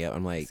 try to hit me up.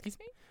 I'm like, excuse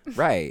me?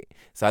 Right.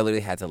 So I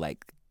literally had to,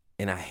 like,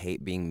 and I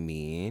hate being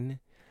mean,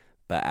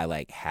 but I,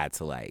 like, had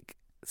to, like,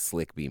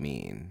 slick be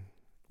mean,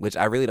 which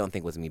I really don't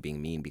think was me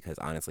being mean, because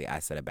honestly, I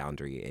set a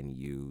boundary and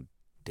you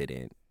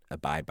didn't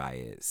abide by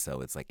it.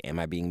 So it's like, am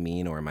I being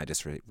mean, or am I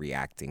just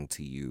reacting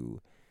to you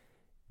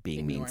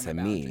being mean to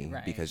me,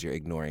 right? Because you're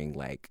ignoring,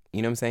 like,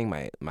 you know what I'm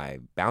saying, my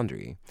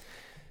boundary.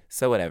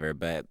 So whatever.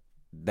 But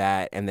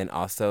that, and then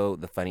also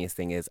the funniest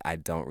thing is, I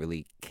don't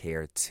really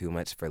care too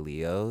much for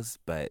Leos,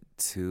 but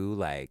two,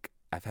 like,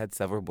 I've had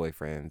several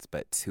boyfriends,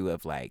 but two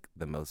of, like,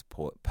 the most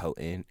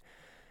potent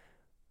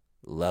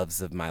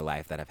loves of my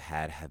life that I've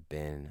had have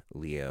been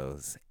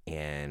Leos.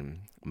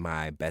 And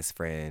my best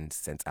friend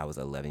since I was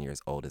 11 years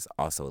old is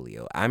also a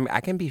Leo. I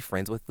can be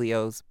friends with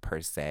Leos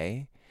per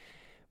se,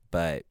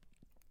 but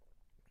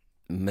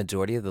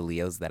majority of the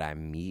Leos that I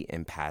meet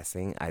in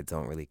passing, I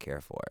don't really care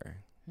for.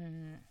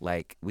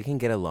 Like, we can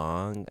get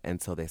along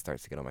until they start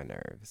to get on my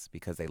nerves,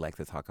 because they like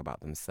to talk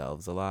about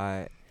themselves a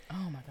lot.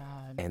 Oh my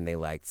God. And they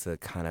like to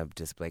kind of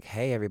just be like,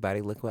 hey,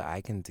 everybody, look what I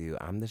can do.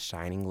 I'm the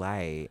shining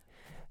light.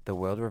 The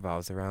world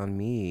revolves around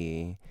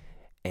me.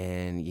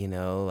 And, you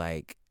know,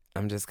 like,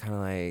 I'm just kind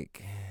of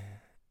like...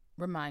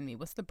 Remind me,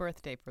 what's the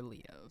birthday for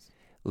Leos?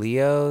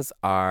 Leos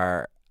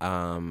are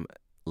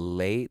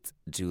late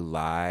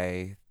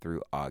July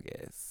through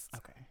August.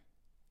 Okay.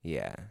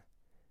 Yeah,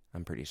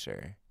 I'm pretty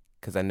sure.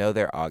 Because I know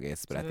they're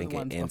August, but so I think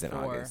it ends in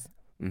August.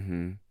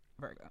 Mm-hmm.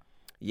 Virgo.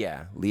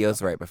 Yeah,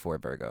 Leo's right before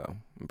Virgo,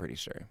 I'm pretty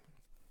sure.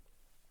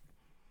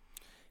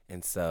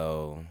 And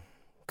so,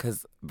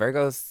 because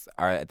Virgos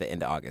are at the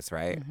end of August,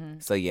 right? Mm-hmm.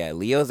 So yeah,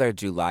 Leos are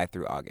July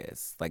through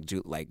August, like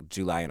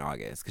July and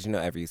August, because you know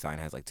every sign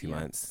has like 2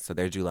 months. So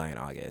they're July and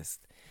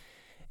August.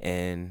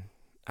 And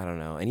I don't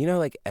know. And you know,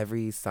 like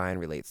every sign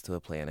relates to a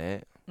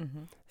planet.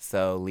 Mm-hmm.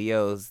 So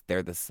Leos,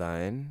 they're the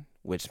sun,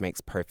 which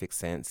makes perfect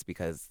sense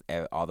because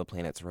all the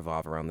planets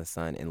revolve around the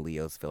sun, and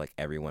Leos feel like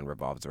everyone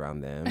revolves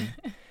around them.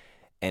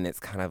 And it's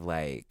kind of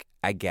like,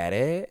 I get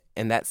it,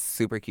 and that's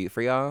super cute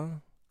for y'all.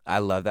 I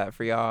love that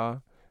for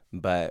y'all,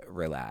 but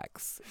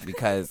relax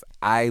because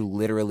I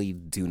literally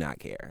do not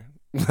care.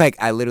 Like,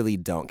 I literally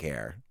don't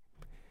care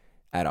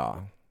at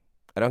all.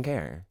 I don't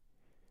care.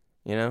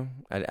 You know?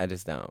 I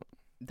just don't.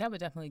 That would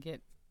definitely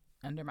get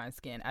under my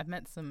skin. I've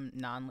met some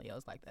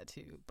non-Leos like that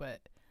too,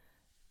 but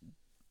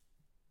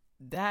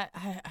that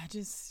I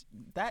just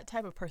that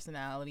type of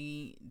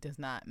personality does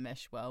not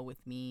mesh well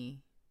with me.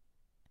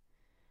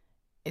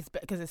 It's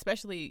because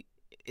especially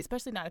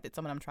not if it's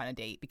someone I'm trying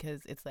to date,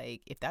 because it's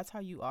like, if that's how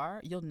you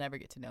are, you'll never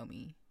get to know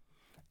me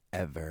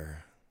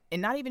ever.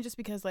 And not even just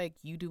because like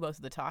you do most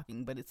of the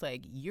talking, but it's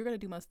like you're gonna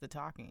do most of the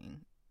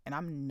talking, and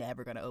I'm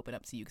never gonna open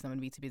up to you because I'm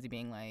gonna be too busy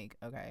being like,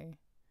 okay,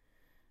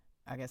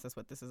 I guess that's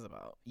what this is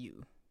about,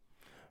 you.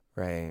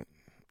 Right.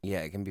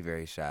 Yeah, it can be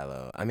very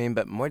shallow. I mean,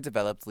 but more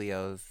developed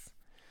Leos,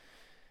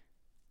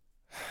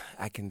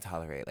 I can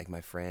tolerate. Like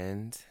my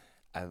friend,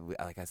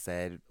 like I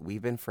said,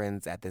 we've been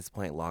friends at this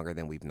point longer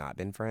than we've not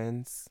been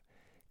friends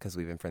because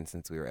we've been friends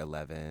since we were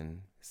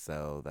 11.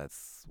 So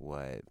that's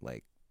what,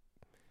 like,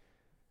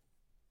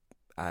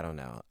 I don't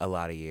know, a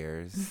lot of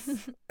years.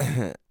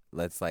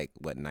 That's like,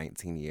 what,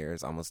 19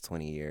 years, almost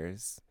 20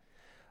 years,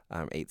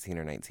 18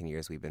 or 19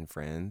 years we've been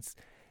friends.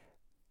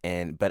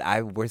 But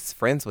I was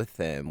friends with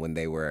them when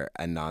they were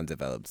a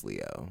non-developed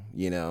Leo,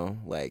 you know?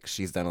 Like,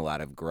 she's done a lot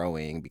of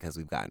growing because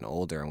we've gotten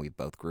older and we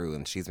both grew.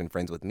 And she's been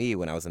friends with me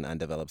when I was an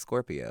undeveloped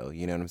Scorpio,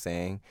 you know what I'm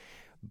saying?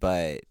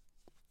 But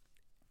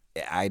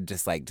I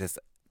just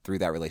through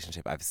that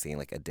relationship, I've seen,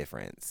 like, a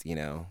difference, you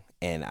know?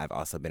 And I've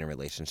also been in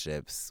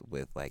relationships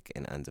with, like,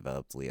 an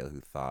undeveloped Leo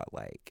who thought,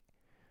 like,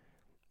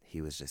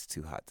 he was just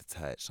too hot to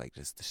touch, like,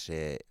 just the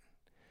shit.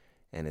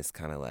 And it's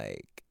kind of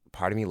like,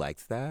 part of me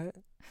likes that.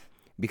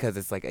 Because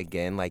it's like,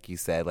 again, like you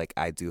said, like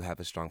I do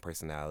have a strong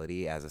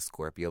personality as a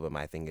Scorpio, but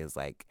my thing is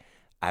like,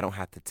 I don't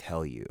have to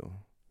tell you.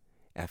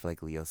 I feel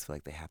like Leos feel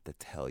like they have to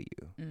tell you.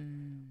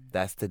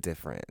 That's the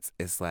difference.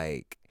 It's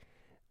like,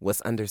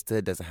 what's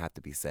understood doesn't have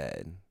to be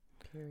said.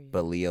 Period.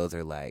 But Leos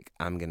are like,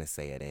 I'm going to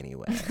say it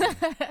anyway.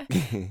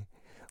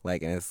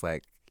 Like, and it's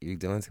like, you're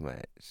doing too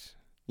much.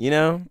 You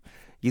know?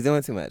 You're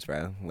doing too much,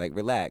 bro. Like,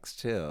 relax,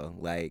 chill.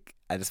 Like,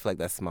 I just feel like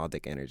that's small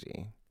dick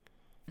energy.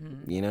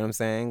 You know what I'm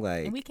saying?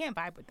 Like, and we can't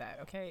vibe with that,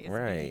 okay? It's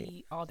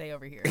right. all day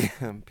over here.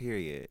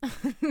 Period.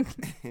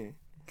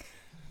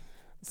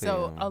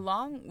 So,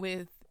 along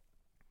with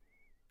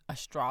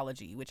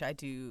astrology, which I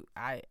do,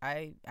 I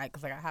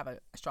because like I have an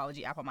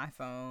astrology app on my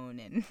phone,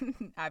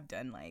 and I've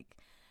done like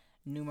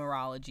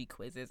numerology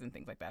quizzes and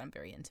things like that. I'm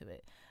very into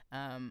it.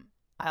 I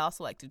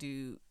also like to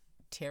do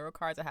tarot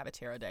cards. I have a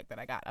tarot deck that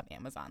I got off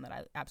Amazon that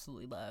I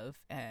absolutely love,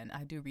 and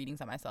I do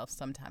readings on myself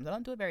sometimes. I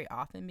don't do it very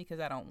often because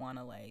I don't want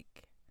to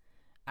like.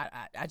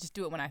 I just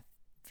do it when I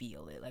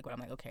feel it, like when I'm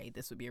like, okay,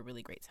 this would be a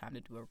really great time to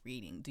do a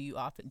reading. Do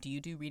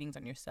you do readings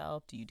on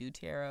yourself? Do you do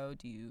tarot?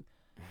 Do you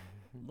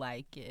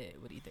like it?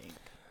 What do you think?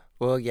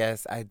 Well,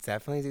 yes, I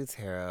definitely do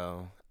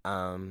tarot.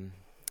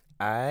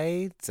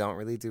 I don't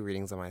really do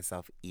readings on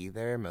myself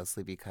either,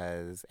 mostly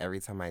because every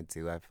time I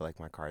do, I feel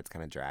like my cards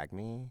kind of drag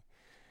me.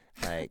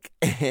 Like,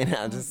 and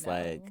I'm just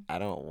like, I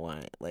don't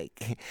want,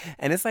 like,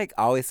 and it's like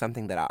always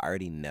something that I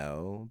already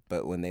know,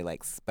 but when they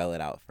like spell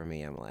it out for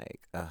me, I'm like,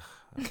 ugh,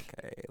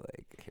 okay,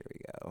 like, here we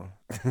go.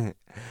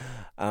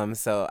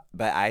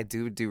 But I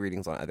do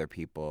readings on other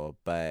people,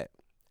 but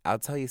I'll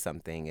tell you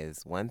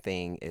one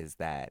thing is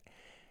that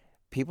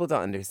people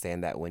don't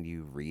understand that when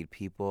you read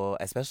people,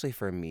 especially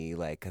for me,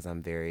 like, because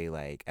I'm very,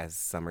 like, as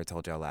Summer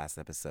told y'all last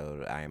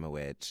episode, I am a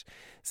witch.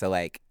 So,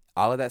 like,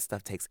 all of that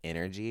stuff takes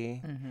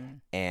energy,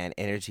 and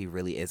energy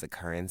really is a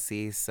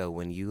currency. So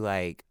when you,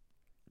 like,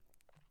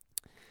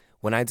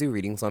 when I do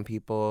readings on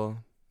people,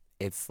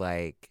 it's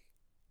like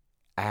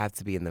I have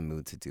to be in the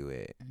mood to do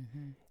it,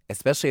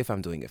 especially if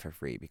I'm doing it for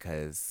free,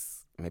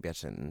 because maybe I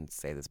shouldn't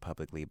say this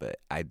publicly,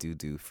 but I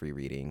do free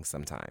readings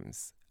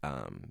sometimes.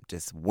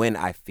 Just when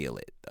I feel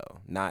it, though.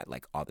 Not,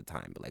 like, all the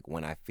time, but, like,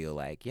 when I feel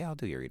like, yeah, I'll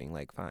do your reading,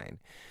 like, fine,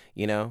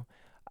 you know?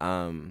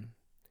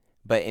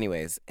 But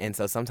anyways, and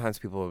so sometimes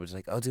people will be just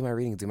like, oh, do my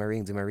reading.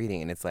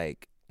 And it's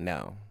like,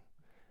 no.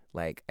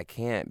 Like, I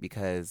can't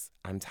because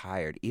I'm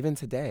tired. Even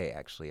today,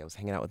 actually, I was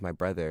hanging out with my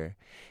brother,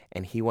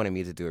 and he wanted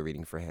me to do a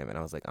reading for him. And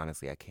I was like,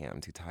 honestly, I can't.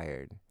 I'm too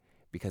tired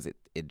because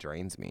it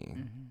drains me.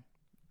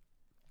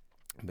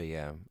 But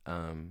yeah.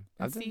 I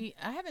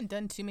haven't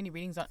done too many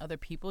readings on other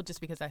people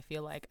just because I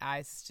feel like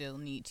I still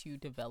need to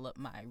develop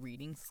my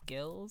reading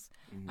skills.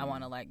 I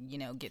want to, like, you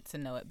know, get to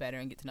know it better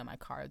and get to know my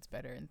cards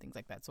better and things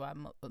like that. So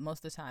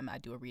most of the time I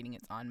do a reading,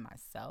 it's on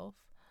myself.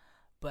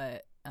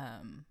 But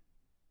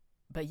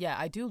yeah,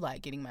 I do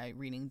like getting my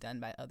reading done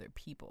by other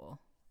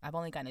people. I've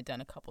only gotten it done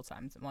a couple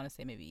times. I want to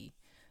say maybe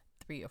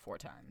 3 or 4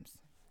 times.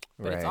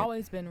 But it's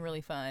always been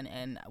really fun.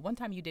 And one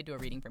time you did do a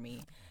reading for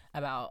me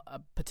about a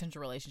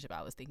potential relationship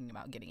I was thinking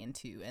about getting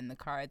into, and the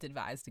cards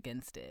advised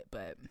against it.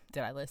 But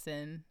did I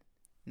listen?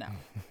 No.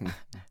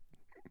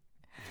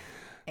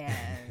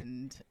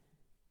 And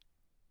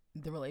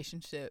the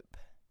relationship.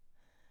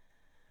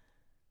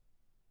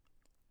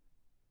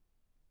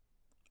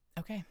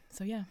 Okay,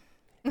 so yeah.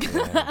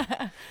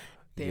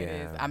 There it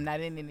is. I'm not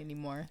in it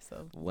anymore.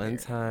 So one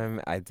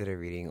time I did a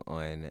reading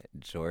on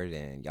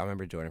Jordan. Y'all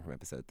remember Jordan from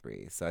episode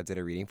 3? So I did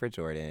a reading for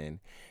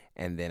Jordan,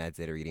 and then I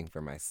did a reading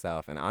for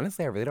myself. And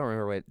honestly, I really don't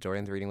remember what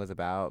Jordan's reading was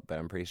about, but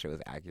I'm pretty sure it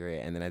was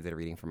accurate. And then I did a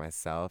reading for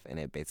myself, and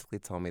it basically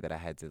told me that I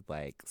had to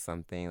like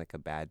something like a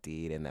bad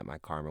deed, and that my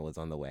karma was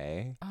on the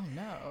way. Oh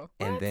no!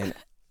 And then,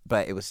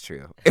 but it was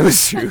true. It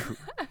was true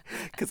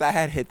because I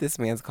had hit this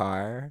man's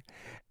car,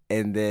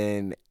 and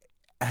then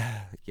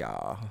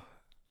y'all.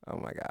 Oh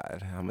my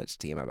God, how much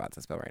tea am I about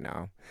to spill right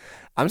now?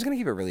 I'm just going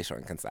to keep it really short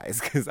and concise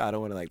because I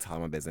don't want to like tell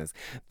my business.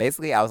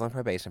 Basically, I was on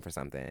probation for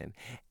something,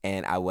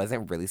 and I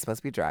wasn't really supposed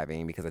to be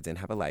driving because I didn't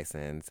have a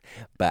license,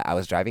 but I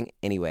was driving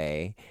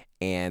anyway,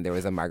 and there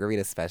was a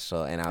margarita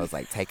special, and I was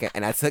like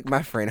and I took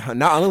my friend home.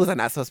 Not only was I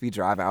not supposed to be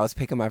driving, I was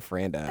picking my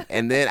friend up,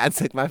 and then I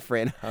took my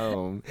friend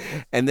home,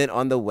 and then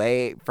on the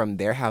way from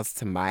their house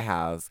to my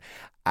house,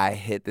 I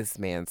hit this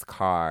man's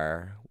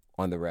car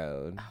on the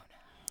road. Oh,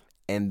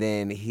 and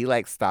then he,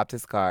 like, stopped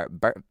his car.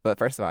 But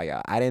first of all,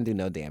 y'all, I didn't do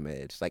no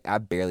damage. Like, I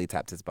barely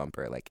tapped his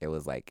bumper. Like, it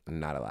was, like,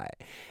 not a lot.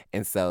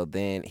 And so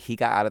then he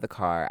got out of the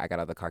car. I got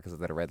out of the car because it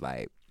was at a red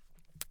light.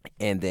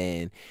 And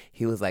then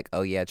he was like,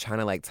 oh, yeah, trying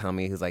to, like, tell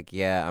me. He was like,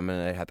 yeah, I'm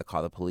going to have to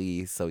call the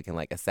police so we can,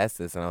 like, assess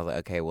this. And I was like,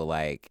 okay, well,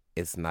 like,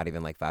 it's not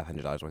even, like,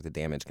 $500 worth of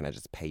damage. Can I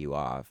just pay you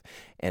off?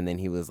 And then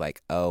he was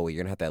like, oh, well, you're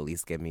going to have to at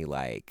least give me,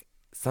 like,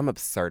 some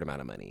absurd amount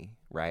of money,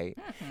 right?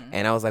 Mm-hmm.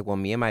 And I was like, well,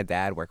 me and my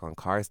dad work on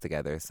cars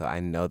together, so I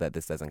know that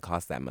this doesn't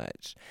cost that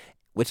much,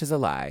 which is a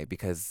lie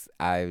because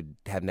I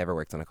have never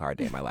worked on a car a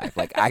day in my life.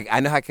 Like, I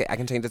know I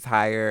can change a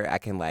tire, I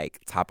can, like,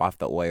 top off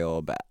the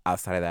oil, but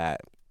outside of that,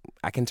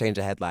 I can change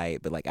a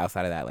headlight, but, like,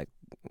 outside of that, like,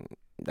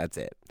 that's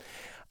it.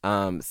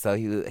 So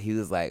he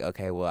was like,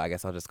 okay, well, I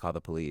guess I'll just call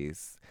the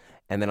police.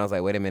 And then I was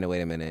like, wait a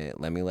minute.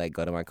 Let me, like,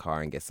 go to my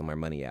car and get some more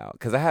money out.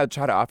 Because I had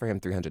tried to offer him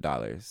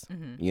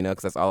 $300, you know,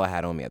 because that's all I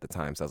had on me at the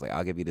time. So I was like,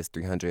 I'll give you this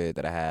 $300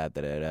 that I have,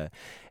 da-da-da.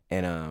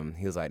 And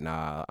he was like,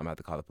 nah, I'm about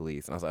to call the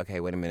police. And I was like, okay,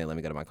 wait a minute. Let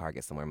me go to my car,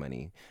 get some more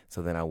money.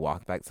 So then I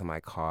walked back to my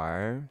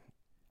car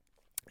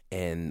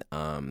and,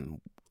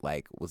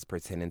 like, was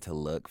pretending to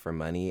look for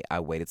money. I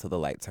waited till the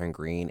light turned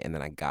green, and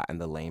then I got in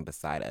the lane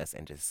beside us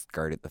and just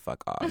skirted the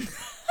fuck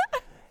off.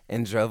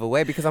 And drove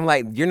away because I'm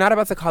like, you're not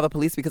about to call the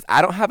police because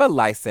I don't have a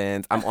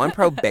license. I'm on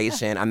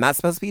probation. I'm not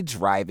supposed to be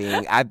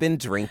driving. I've been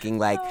drinking.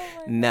 Like,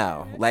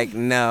 no. Like,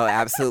 no,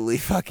 absolutely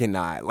fucking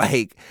not.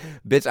 Like,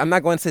 bitch, I'm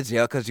not going to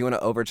jail because you want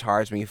to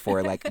overcharge me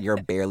for, like, your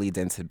barely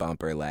dented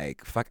bumper.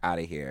 Like, fuck out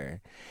of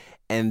here.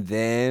 And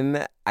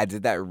then I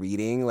did that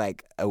reading,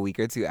 like, a week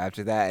or two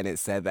after that, and it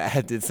said that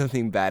I did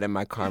something bad and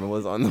my karma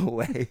was on the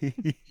way.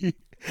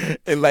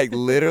 And, like,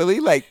 literally,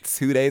 like,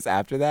 2 days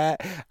after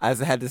that, I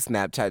just had to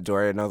Snapchat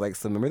Jordan, and I was like,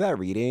 so remember that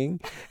reading?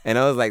 And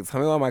I was like,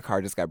 tell me why my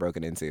car just got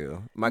broken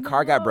into. My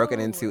car got broken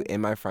into in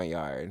my front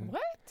yard.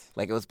 What?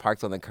 Like, it was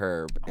parked on the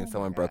curb, and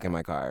someone broke in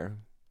my car.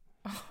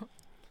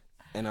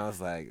 And I was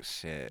like,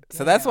 shit.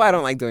 So that's why I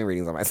don't like doing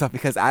readings on myself,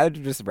 because I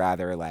would just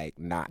rather, like,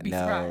 not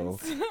know.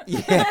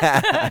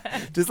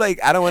 Yeah. Just,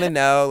 like, I don't want to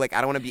know. Like,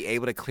 I don't want to be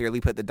able to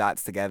clearly put the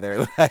dots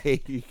together.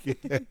 Like...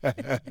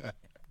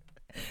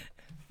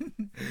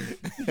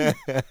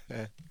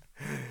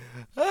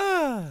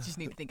 Just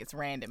need to think it's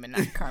random and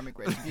not karmic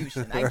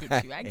retribution. I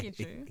get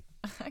you.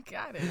 I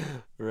got it.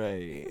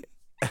 Right.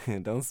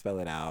 Don't spell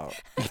it out.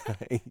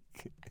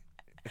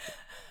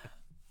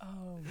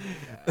 Oh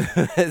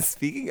my God.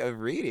 Speaking of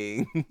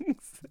readings.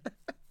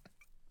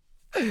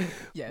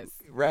 Yes.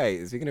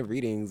 Right. Speaking of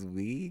readings,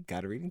 we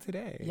got a reading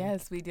today.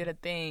 Yes, we did a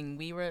thing.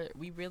 We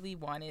really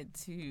wanted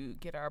to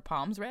get our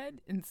palms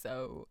read, and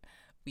so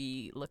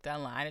we looked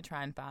online to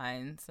try and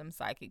find some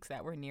psychics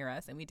that were near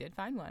us, and we did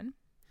find one.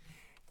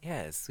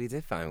 Yes, we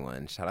did find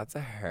one. Shout out to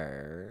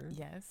her.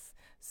 Yes.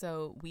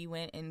 So we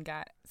went and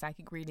got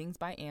psychic readings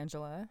by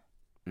Angela.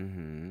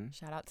 Mm-hmm.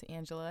 Shout out to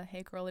Angela.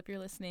 Hey, girl, if you're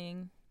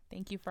listening,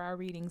 thank you for our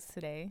readings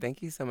today.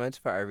 Thank you so much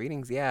for our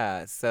readings.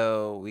 Yeah.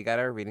 So we got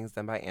our readings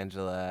done by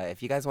Angela.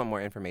 If you guys want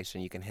more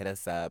information, you can hit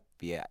us up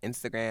via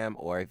Instagram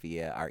or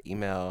via our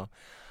email.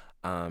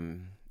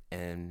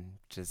 And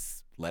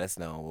just let us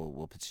know.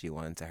 We'll put you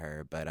on to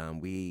her. But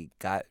we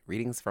got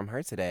readings from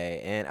her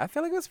today, and I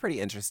feel like it was pretty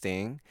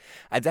interesting.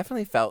 I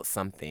definitely felt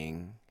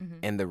something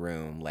in the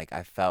room. Like,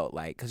 I felt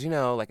like, because, you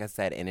know, like I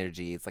said,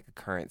 energy, it's like a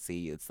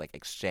currency. It's like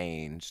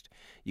exchanged.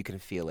 You can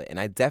feel it. And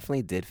I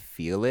definitely did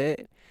feel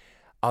it,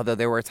 although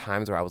there were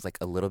times where I was, like,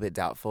 a little bit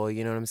doubtful,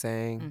 you know what I'm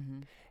saying? Mm-hmm.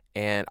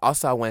 And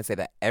also, I want to say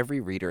that every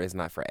reader is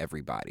not for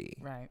everybody.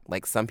 Right.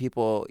 Like, some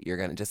people you're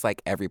going to, just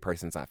like every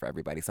person's not for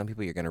everybody. Some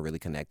people you're going to really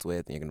connect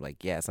with, and you're going to be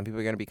like, yeah. Some people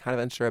you're going to be kind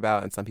of unsure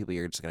about, and some people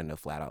you're just going to know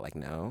flat out, like,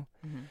 no.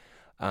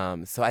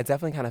 Mm-hmm. So I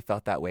definitely kind of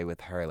felt that way with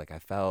her. Like, I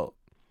felt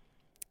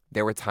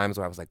there were times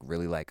where I was like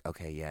really like,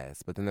 okay,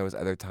 yes. But then there was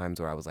other times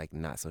where I was like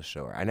not so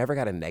sure. I never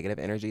got a negative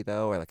energy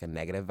though, or like a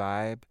negative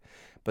vibe.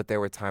 But there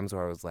were times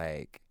where I was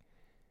like,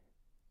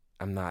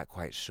 I'm not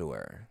quite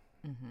sure.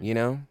 Mm-hmm. You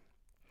know?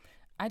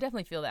 I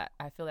definitely feel that.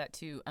 I feel that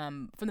too.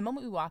 From the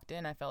moment we walked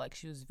in, I felt like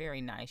she was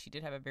very nice. She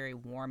did have a very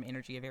warm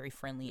energy, a very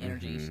friendly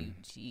energy. Mm-hmm.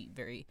 She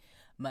very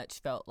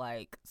much felt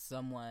like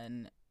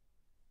someone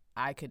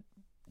I could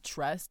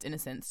trust in a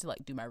sense to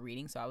like do my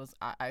reading. So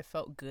I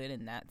felt good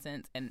in that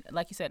sense. And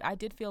like you said, I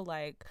did feel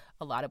like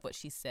a lot of what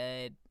she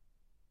said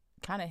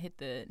kind of hit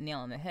the nail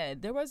on the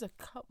head. There was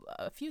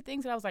a few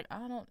things that I was like,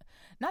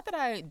 not that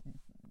I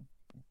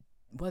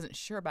wasn't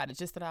sure about it,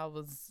 just that I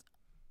was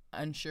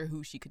unsure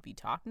who she could be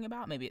talking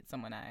about. Maybe it's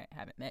someone I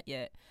haven't met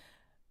yet,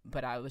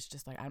 but I was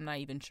just like, I'm not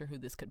even sure who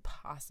this could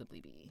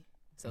possibly be.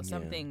 So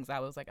some things I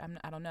was like,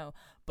 I don't know,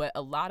 but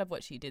a lot of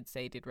what she did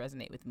say did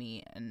resonate with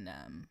me, and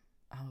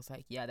I was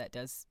like, yeah, that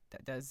does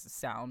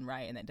sound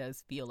right, and that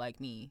does feel like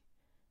me.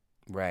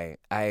 Right.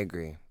 I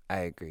agree.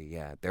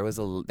 Yeah. There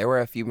were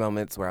a few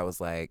moments where I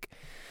was like,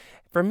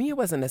 for me, it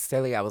wasn't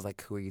necessarily, I was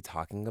like, who are you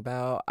talking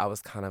about? I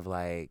was kind of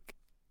like,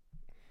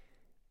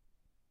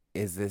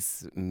 is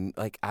this,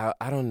 like, I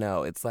don't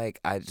know. It's like,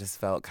 I just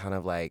felt kind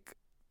of like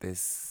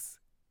this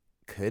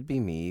could be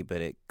me, but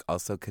it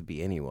also could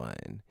be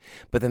anyone.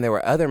 But then there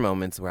were other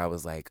moments where I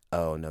was like,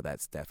 oh, no,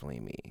 that's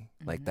definitely me.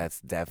 Mm-hmm. Like, that's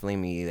definitely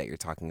me that you're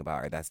talking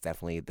about, or that's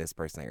definitely this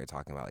person that you're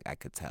talking about. Like, I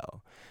could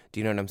tell. Do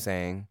you know what I'm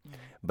saying? Mm-hmm.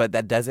 But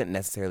that doesn't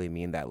necessarily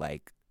mean that,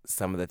 like,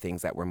 some of the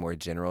things that were more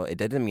general, it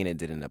didn't mean it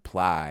didn't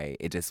apply.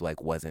 It just,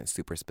 like, wasn't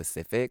super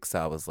specific.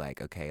 So I was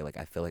like, okay, like,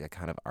 I feel like I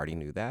kind of already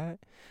knew that.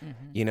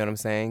 Mm-hmm. You know what I'm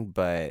saying?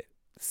 But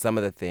some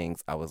of the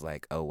things I was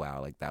like, oh,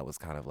 wow, like, that was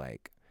kind of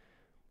like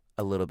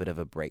a little bit of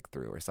a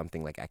breakthrough, or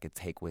something like I could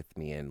take with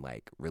me and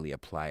like really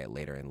apply it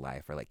later in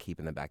life, or like keep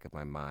in the back of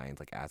my mind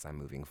like as I'm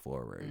moving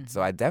forward. Mm-hmm.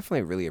 So I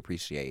definitely really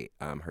appreciate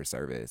her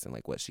service and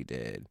like what she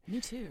did.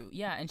 Me too.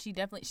 Yeah, and she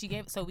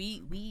gave, so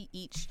we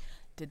each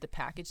did the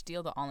package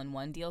deal, the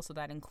all-in-one deal, so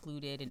that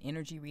included an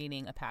energy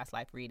reading, a past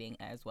life reading,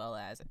 as well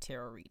as a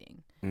tarot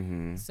reading.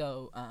 Mm-hmm.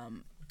 So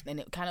and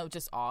it kind of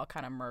just all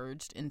kind of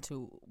merged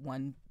into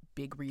one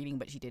big reading,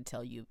 but she did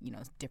tell you,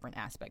 different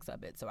aspects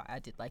of it. So I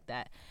did like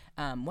that.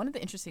 One of the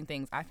interesting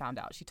things I found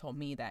out, she told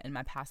me that in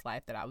my past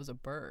life that I was a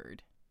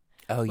bird.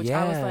 Oh, which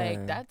yeah. I was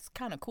like, that's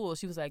kind of cool.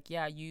 She was like,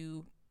 yeah,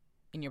 you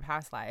in your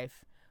past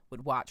life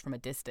would watch from a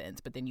distance,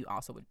 but then you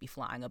also would be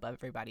flying above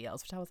everybody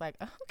else, which I was like,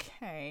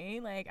 okay,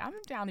 like I'm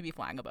down to be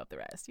flying above the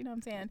rest. You know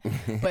what I'm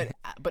saying?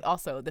 but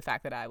also the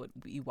fact that I would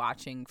be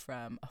watching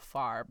from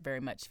afar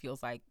very much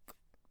feels like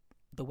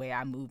the way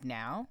I move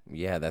now.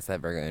 Yeah, that's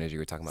that Virgo energy we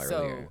were talking about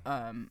earlier.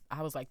 So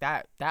I was like,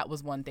 that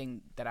was one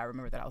thing that I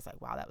remember that I was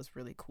like, wow, that was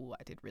really cool.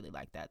 I did really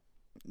like that,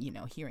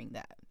 hearing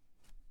that.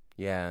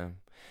 Yeah,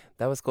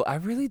 that was cool. I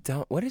really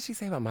don't, what did she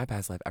say about my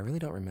past life? I really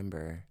don't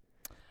remember.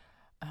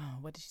 Oh,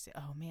 what did she say?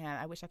 Oh man,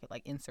 I wish I could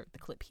like insert the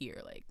clip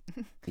here. Like,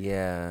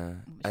 yeah,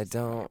 I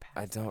don't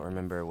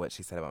remember what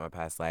she said about my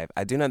past life.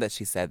 I do know that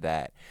she said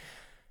that.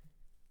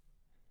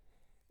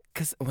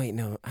 Cause wait,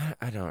 no,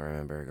 I don't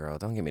remember, girl.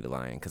 Don't get me to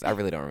lying, because I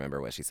really don't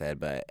remember what she said.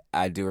 But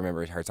I do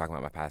remember her talking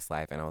about my past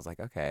life, and I was like,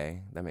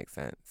 okay, that makes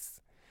sense.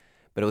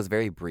 But it was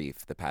very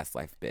brief, the past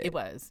life bit. It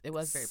was very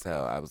brief.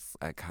 So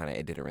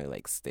it didn't really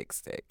like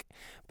stick.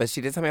 But she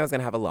did tell me I was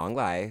gonna have a long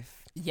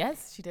life.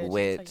 Yes, she did.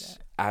 Which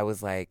I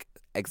was like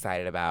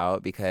excited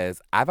about,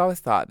 because I've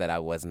always thought that I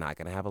was not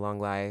gonna have a long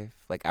life.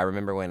 Like, I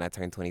remember when I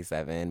turned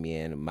 27, me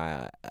and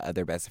my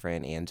other best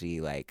friend Angie,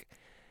 like,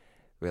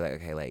 we were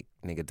like, okay, like,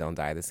 nigga, don't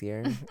die this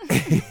year.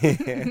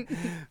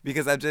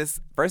 Because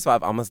first of all,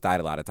 I've almost died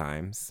a lot of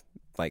times.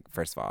 Like,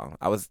 first of all,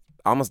 I was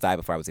almost died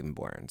before I was even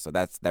born. So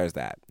there's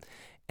that.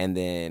 And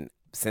then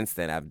since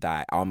then,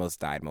 I've almost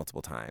died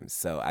multiple times.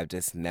 So I've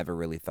just never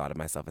really thought of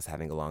myself as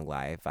having a long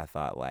life. I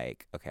thought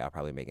like, okay, I'll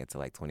probably make it to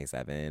like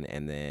 27.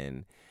 And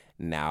then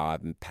now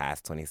I'm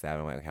past 27.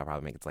 I'm like, okay, I'll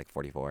probably make it to like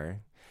 44.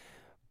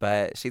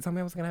 But she told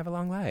me I was going to have a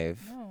long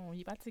life. No,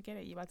 you about to get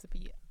it. You about to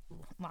be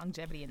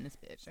longevity in this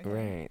bitch. Okay?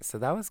 Right. So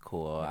that was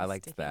cool. I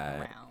liked that.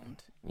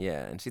 Around.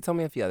 Yeah. And she told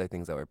me a few other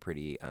things that were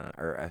pretty,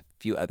 or a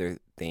few other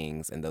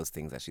things. And those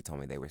things that she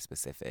told me, they were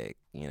specific,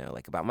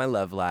 like about my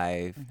love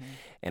life, mm-hmm.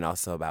 and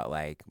also about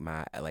like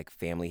my like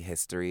family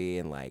history,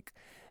 and like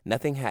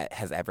nothing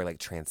has ever like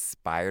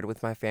transpired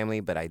with my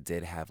family, but I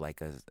did have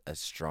like a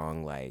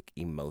strong like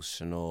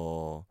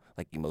emotional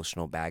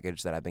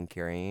baggage that I've been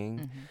carrying,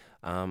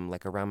 mm-hmm.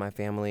 Like around my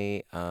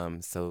family.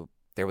 So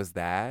there was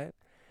that.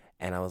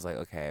 And I was like,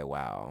 okay,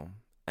 wow.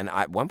 And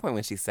at one point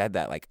when she said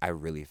that, like, I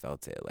really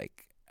felt it.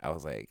 Like, I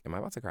was like, am I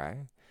about to cry?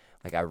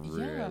 Like, I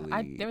really...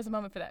 Yeah, there was a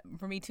moment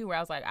for me, too, where I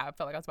was like, I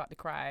felt like I was about to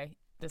cry.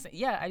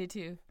 Yeah, I did,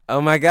 too.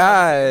 Oh, my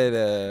God.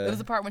 It was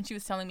the part when she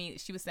was telling me,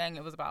 she was saying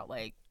it was about,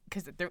 like...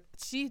 Because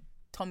she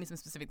told me some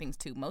specific things,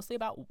 too. Mostly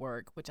about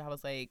work, which I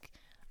was like,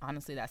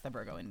 honestly, that's the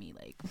Virgo in me.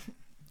 Like,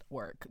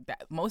 work.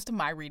 Most of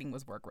my reading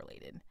was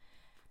work-related.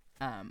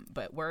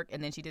 But work,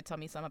 and then she did tell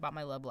me some about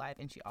my love life,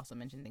 and she also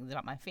mentioned things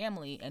about my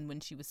family. And when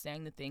she was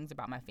saying the things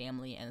about my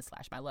family and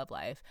 / my love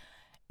life,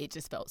 it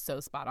just felt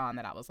so spot on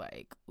that I was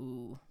like,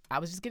 ooh. I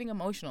was just getting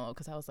emotional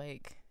because I was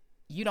like,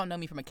 you don't know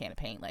me from a can of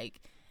paint.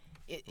 Like,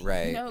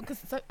 right. You know,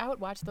 because I would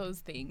watch those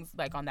things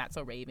like on That's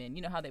So Raven.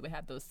 You know how they would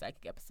have those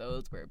psychic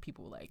episodes where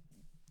people were like,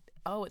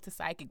 oh, it's a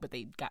psychic, but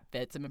they got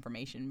fed some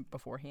information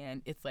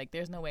beforehand. It's like,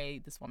 there's no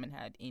way this woman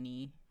had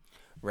any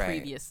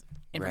previous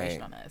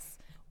information on us.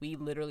 We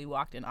literally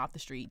walked in off the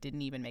street,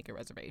 didn't even make a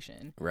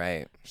reservation.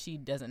 Right. She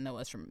doesn't know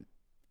us from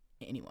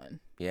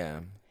anyone. Yeah.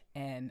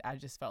 And I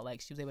just felt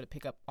like she was able to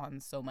pick up on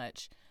so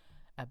much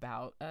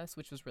about us,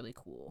 which was really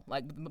cool.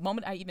 Like, the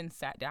moment I even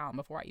sat down,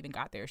 before I even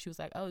got there, she was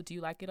like, oh, do you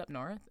like it up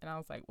north? And I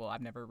was like, well,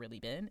 I've never really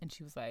been. And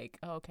she was like,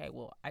 oh, okay,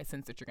 well, I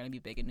sense that you're going to be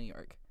big in New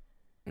York.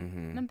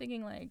 And I'm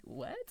thinking, like,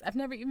 what? I've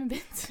never even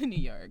been to New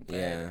York. But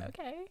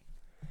okay.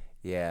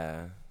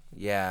 Yeah,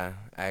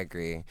 I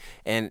agree.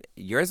 And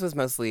yours was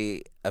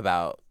mostly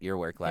about your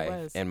work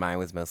life, and mine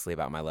was mostly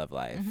about my love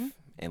life.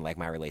 And like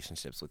my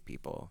relationships with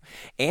people.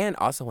 And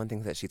also one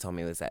thing that she told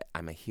me was that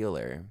I'm a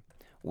healer,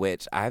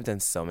 which I've done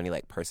so many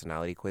like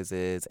personality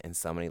quizzes and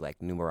so many like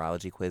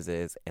numerology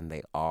quizzes, and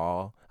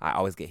I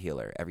always get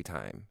healer every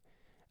time.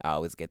 I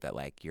always get that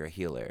like you're a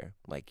healer,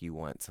 like you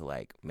want to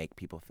like make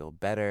people feel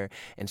better.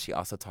 And she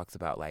also talks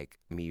about like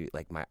me,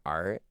 like my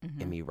art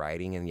and me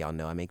writing, and y'all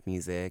know I make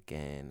music,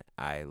 and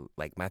I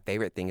like my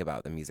favorite thing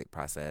about the music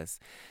process.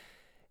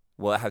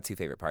 Well, I have two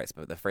favorite parts,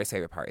 but the first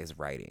favorite part is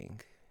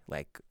writing.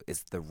 Like,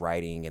 it's the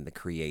writing and the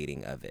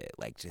creating of it.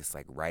 Like, just,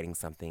 like, writing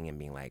something and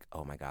being like,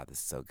 oh, my God, this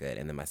is so good.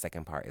 And then my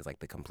second part is, like,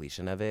 the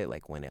completion of it.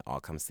 Like, when it all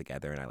comes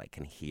together and I, like,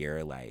 can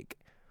hear, like,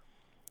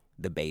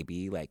 the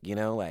baby. Like, you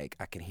know, like,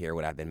 I can hear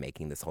what I've been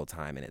making this whole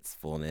time in its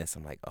fullness.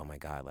 I'm like, oh, my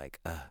God, like,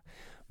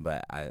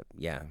 But,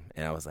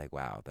 And I was like,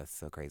 wow, that's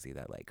so crazy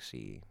that, like,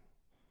 she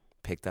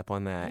picked up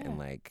on that and,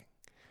 like,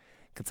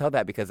 could tell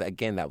that because,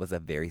 again, that was a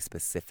very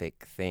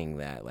specific thing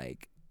that,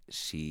 like,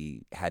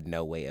 she had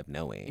no way of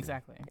knowing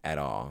exactly at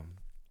all.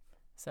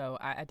 So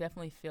I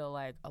definitely feel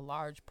like a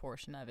large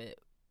portion of it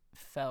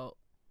felt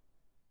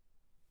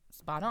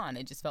spot on.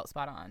 It just felt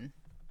spot on.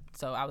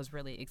 So I was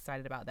really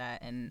excited about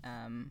that.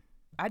 And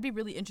I'd be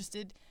really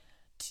interested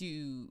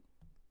to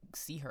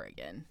see her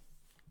again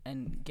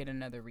and get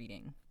another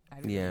reading.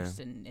 I'd be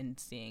interested in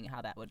seeing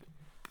how that would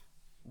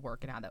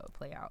work and how that would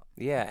play out.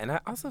 Yeah, and I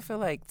also feel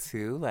like,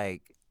 too,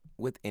 like,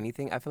 with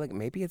anything, I feel like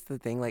maybe it's the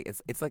thing, like,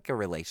 it's like a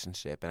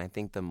relationship. And I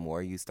think the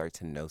more you start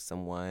to know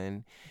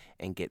someone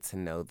and get to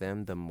know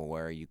them, the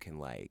more you can,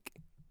 like,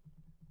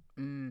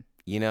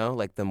 you know,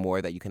 like, the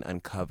more that you can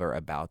uncover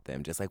about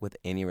them, just like with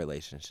any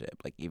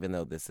relationship. Like, even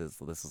though this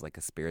is like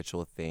a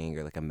spiritual thing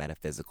or like a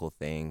metaphysical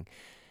thing,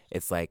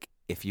 it's like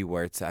I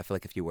feel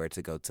like if you were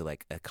to go to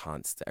like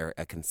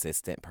a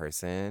consistent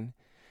person,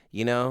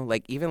 you know,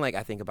 like, even like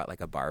I think about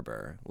like a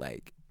barber,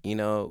 like, you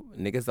know,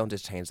 niggas don't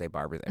just change their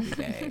barbers every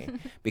day.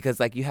 Because,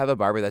 like, you have a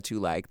barber that you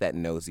like that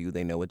knows you.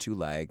 They know what you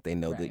like. They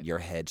know that your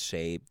head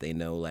shape. They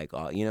know, like,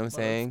 all, you know what I'm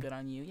saying? What looks good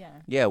on you, yeah.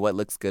 Yeah, what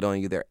looks good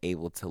on you, they're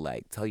able to,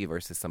 like, tell you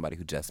versus somebody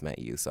who just met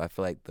you. So I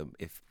feel like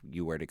if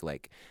you were to,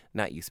 like,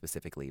 not you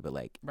specifically, but,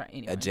 like,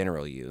 a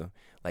general you,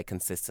 like,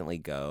 consistently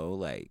go,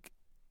 like,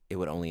 it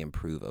would only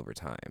improve over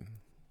time.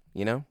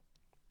 You know?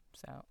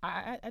 So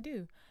I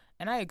do.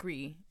 And I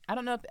agree. I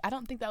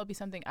don't think that would be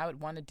something I would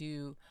want to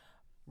do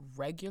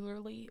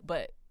regularly,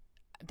 but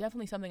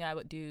definitely something I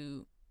would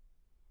do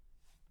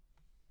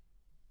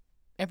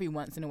every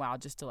once in a while,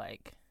 just to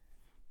like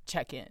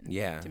check in,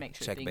 to make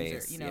sure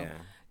things are, you know,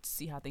 to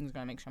see how things are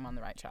gonna make sure I'm on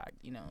the right track,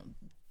 you know,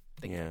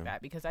 things like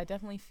that. Because I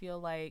definitely feel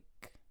like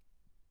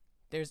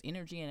there's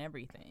energy in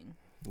everything.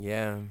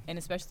 Yeah, and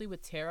especially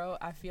with tarot,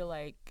 I feel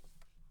like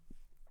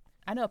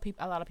I know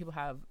a lot of people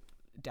have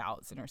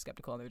doubts and are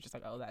skeptical, and they're just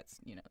like, oh, that's,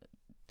 you know,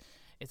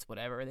 it's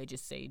whatever. They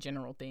just say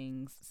general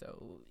things,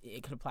 so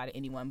it could apply to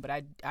anyone.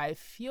 But I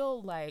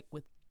feel like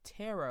with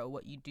tarot,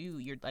 what you do,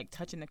 you're like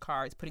touching the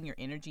cards, putting your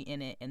energy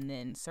in it, and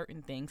then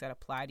certain things that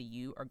apply to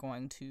you are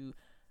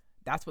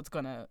that's what's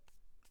going to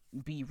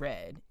be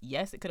read.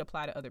 Yes, it could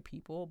apply to other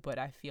people, but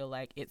I feel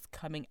like it's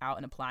coming out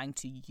and applying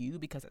to you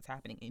because it's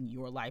happening in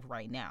your life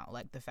right now.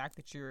 Like the fact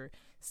that you're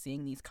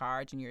seeing these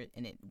cards and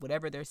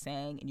whatever they're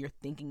saying, and you're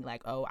thinking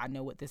like, oh, I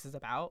know what this is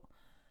about.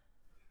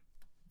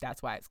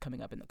 That's why it's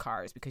coming up in the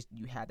cards, because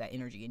you had that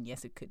energy. And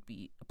yes, it could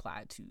be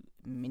applied to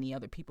many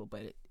other people,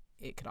 but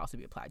it could also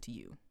be applied to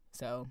you.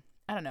 So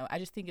I don't know. I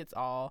just think it's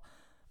all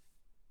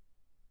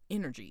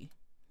energy,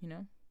 you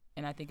know?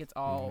 And I think it's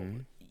all,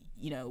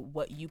 you know,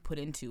 what you put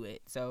into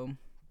it. So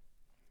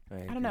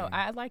I don't know.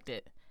 I liked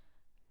it.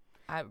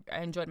 I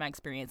enjoyed my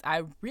experience.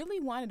 I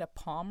really wanted a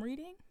palm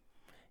reading.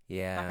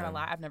 Yeah. Not gonna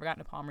lie. I've never gotten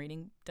a palm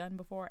reading done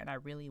before, and I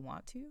really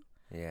want to.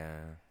 Yeah.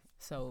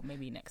 So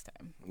maybe next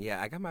time.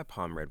 Yeah, I got my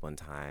palm read one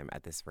time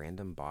at this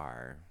random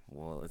bar.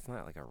 Well, it's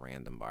not like a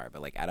random bar,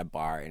 but like at a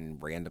bar, and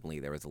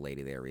randomly there was a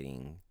lady there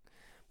reading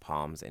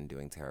palms and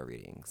doing tarot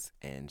readings.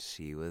 And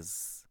it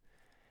was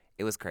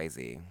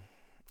crazy.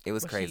 It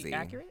was crazy. Was she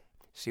accurate?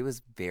 She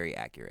was very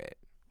accurate.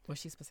 Was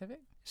she specific?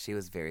 She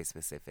was very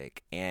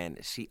specific. And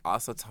she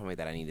also told me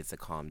that I needed to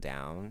calm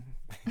down.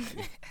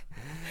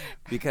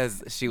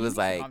 Because she was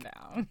like,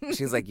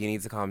 she was like, you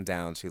need to calm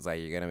down. She was like,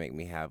 you're going to make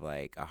me have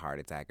like a heart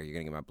attack, or you're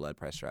going to get my blood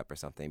pressure up or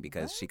something,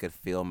 because she could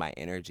feel my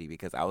energy,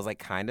 because I was like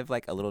kind of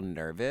like a little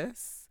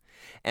nervous.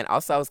 And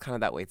also I was kind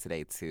of that way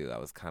today too. I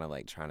was kind of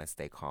like trying to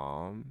stay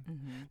calm.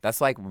 That's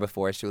like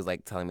before she was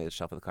like telling me to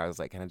shuffle the car. I was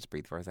like, can I just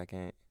breathe for a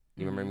second?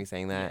 You remember me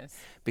saying that? Yes.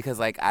 Because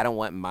like I don't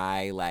want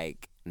my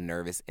like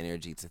nervous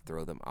energy to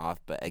throw them off.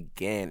 But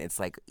again, it's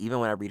like even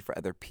when I read for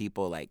other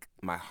people, like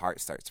my heart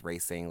starts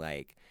racing.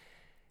 Like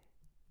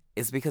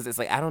it's because it's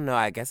like, I don't know,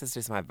 I guess it's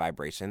just my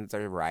vibrations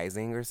are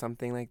rising or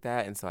something like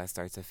that. And so I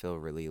start to feel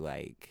really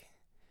like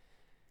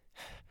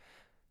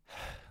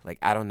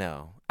I don't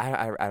know.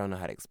 I don't know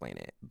how to explain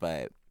it.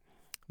 But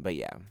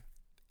yeah,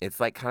 it's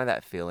like kind of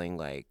that feeling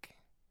like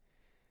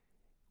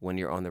when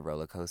you're on the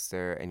roller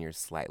coaster and you're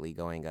slightly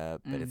going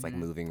up, but it's like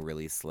moving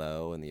really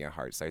slow and your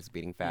heart starts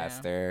beating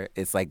faster.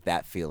 Yeah. It's like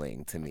that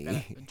feeling to me.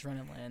 That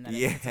adrenaline.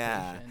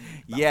 That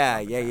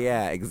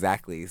Yeah,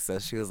 exactly. So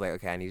she was like,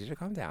 okay, I need you to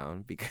calm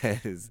down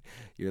because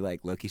you're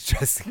like low-key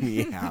stressing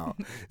me out,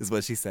 is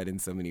what she said in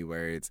so many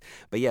words.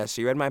 But yeah,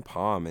 she read my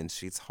palm and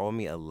she told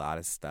me a lot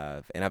of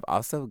stuff. And I've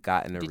also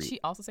gotten Did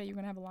she also say you're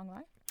going to have a long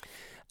life?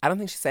 I don't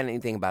think she said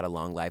anything about a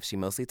long life. She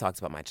mostly talked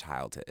about my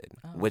childhood,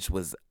 which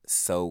was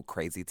so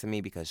crazy to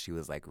me because she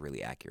was like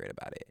really accurate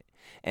about it.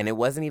 And it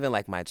wasn't even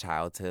like my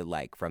childhood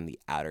like from the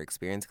outer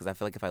experience, because I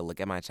feel like if I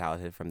look at my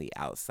childhood from the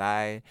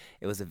outside,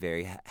 it was a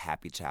very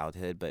happy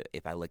childhood. But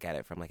if I look at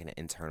it from like an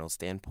internal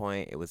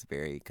standpoint, it was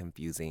very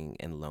confusing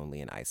and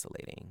lonely and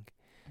isolating,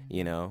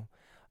 you know?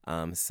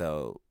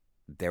 So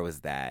there was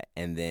that.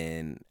 And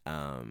then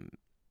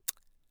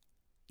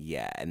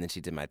yeah, and then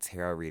she did my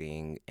tarot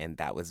reading, and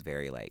that was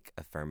very like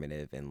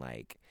affirmative and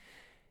like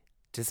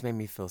just made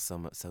me feel so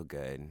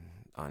good,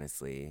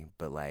 honestly.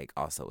 But like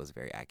also it was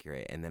very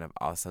accurate. And then I've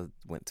also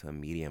went to a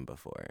medium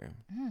before.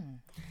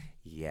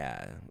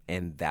 Yeah,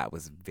 and that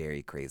was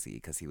very crazy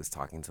because he was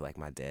talking to like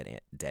my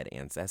dead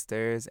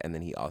ancestors, and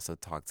then he also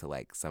talked to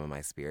like some of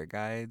my spirit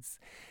guides.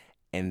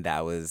 And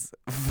that was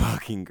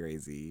fucking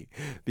crazy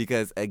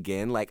because,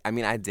 again, like, I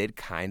mean, I did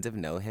kind of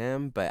know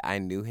him, but I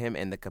knew him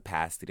in the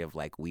capacity of,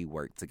 like, we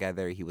worked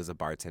together. He was a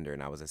bartender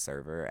and I was a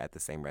server at the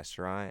same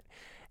restaurant.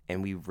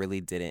 And we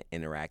really didn't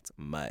interact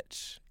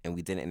much. And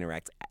we didn't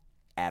interact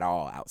at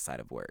all outside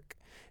of work.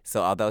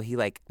 So although he,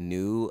 like,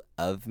 knew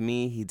of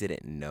me, he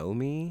didn't know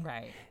me.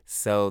 Right.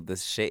 So the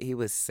shit he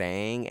was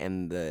saying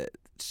and the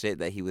shit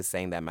that he was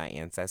saying that my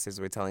ancestors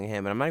were telling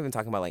him, and I'm not even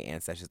talking about like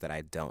ancestors that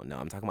I don't know,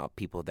 I'm talking about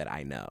people that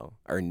I know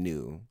or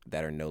knew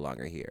that are no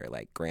longer here,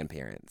 like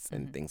grandparents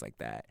and things like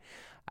that.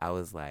 I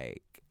was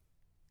like,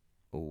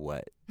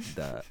 what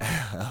the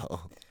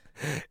hell?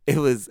 It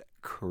was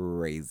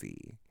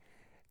crazy.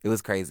 It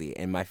was crazy.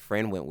 And my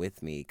friend went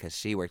with me because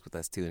she worked with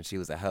us too, and she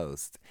was a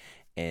host,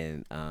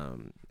 and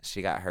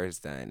she got hers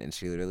done, and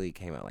she literally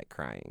came out like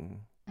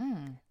crying.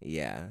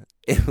 Yeah,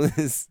 it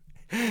was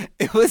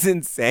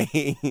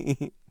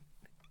insane.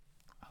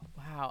 Oh,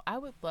 wow. I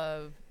would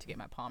love to get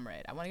my palm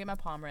read. I want to get my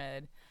palm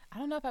read. I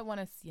don't know if I want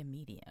to see a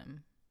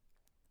medium.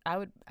 I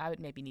would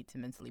maybe need to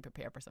mentally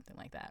prepare for something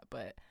like that,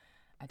 but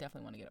I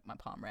definitely want to get my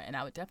palm read. And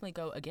I would definitely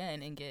go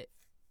again and get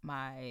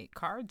my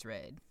cards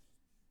read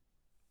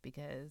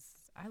because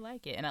I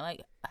like it. And I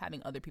like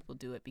having other people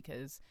do it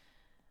because,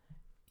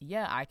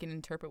 yeah, I can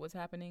interpret what's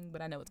happening,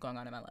 but I know what's going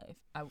on in my life.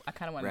 I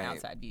kind of want an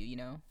outside view, you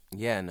know?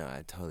 Yeah, no,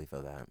 I totally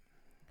feel that.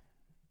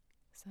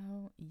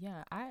 So,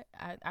 yeah, I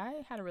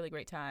had a really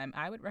great time.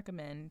 I would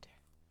recommend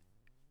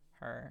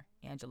her,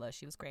 Angela.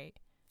 She was great.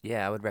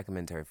 Yeah, I would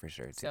recommend her for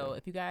sure, too. So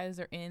if you guys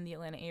are in the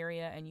Atlanta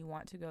area and you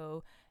want to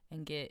go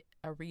and get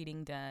a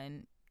reading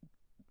done,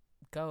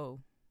 go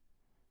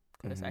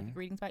to Psychic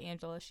Readings by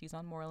Angela. She's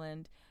on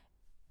Moreland.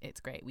 It's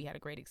great. We had a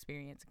great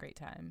experience, a great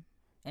time.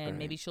 And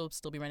maybe she'll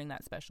still be running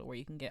that special where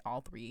you can get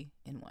all 3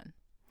 in one.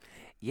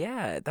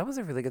 Yeah, that was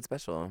a really good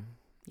special,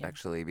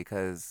 actually,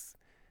 because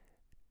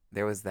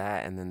there was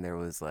that, and then there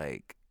was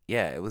like,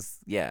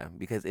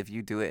 because if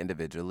you do it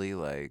individually,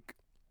 like,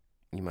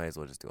 you might as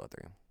well just do all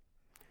 3.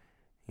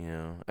 You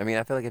know? I mean,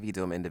 I feel like if you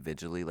do them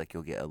individually, like,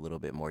 you'll get a little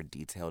bit more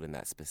detailed in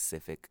that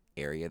specific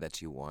area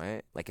that you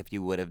want. Like, if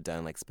you would have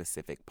done, like,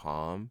 specific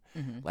palm,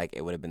 like,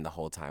 it would have been the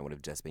whole time would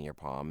have just been your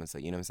palm. And so,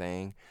 you know what I'm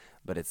saying?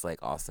 But it's, like,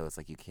 also, it's,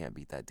 like, you can't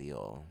beat that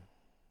deal,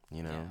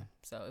 you know? Yeah.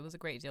 So, it was a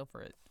great deal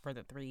for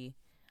the 3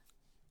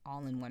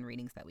 all-in-one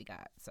readings that we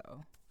got,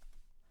 so...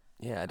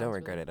 Yeah, I don't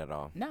regret it at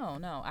all.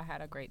 No, I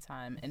had a great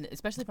time. And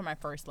especially for my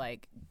first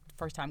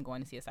time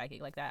going to see a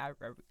psychic like that,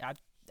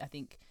 I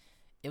think...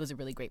 it was a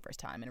really great first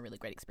time and a really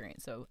great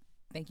experience. So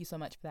thank you so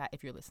much for that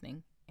if you're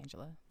listening,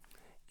 Angela.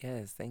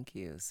 Yes, thank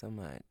you so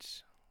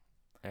much.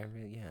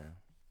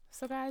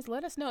 So guys,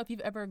 let us know if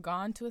you've ever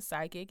gone to a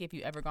psychic, if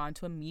you've ever gone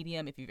to a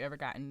medium, if you've ever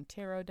gotten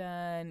tarot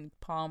done,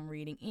 palm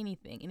reading,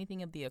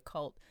 anything of the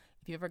occult.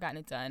 If you've ever gotten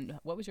it done,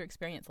 what was your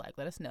experience like?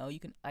 Let us know. You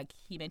can, like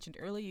he mentioned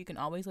earlier, you can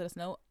always let us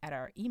know at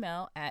our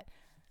email at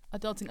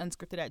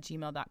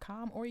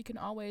adultingunscripted@gmail.com, or you can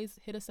always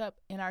hit us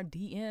up in our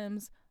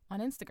DMs on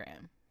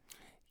Instagram.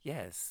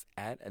 Yes,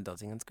 at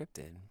Adulting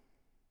Unscripted.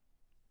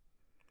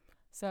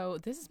 So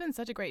this has been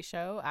such a great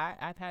show.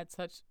 I've had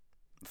such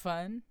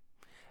fun.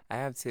 I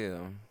have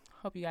too.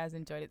 Hope you guys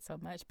enjoyed it so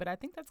much. But I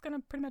think that's going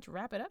to pretty much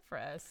wrap it up for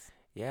us.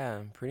 Yeah,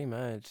 pretty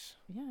much.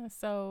 Yeah.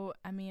 So,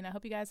 I mean, I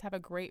hope you guys have a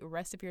great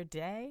rest of your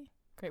day,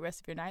 great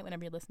rest of your night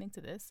whenever you're listening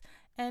to this.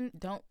 And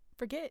don't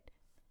forget,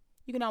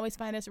 you can always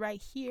find us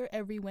right here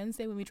every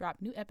Wednesday when we drop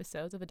new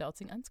episodes of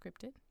Adulting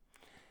Unscripted.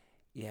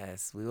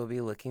 Yes, we will be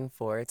looking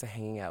forward to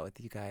hanging out with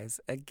you guys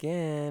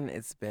again.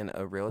 It's been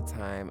a real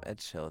time, a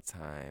chill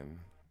time.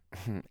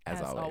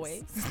 As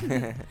always.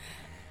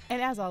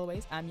 And as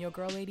always, I'm your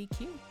girl, Lady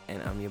Q.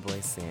 And I'm your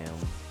boy, Sam.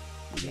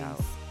 Peace.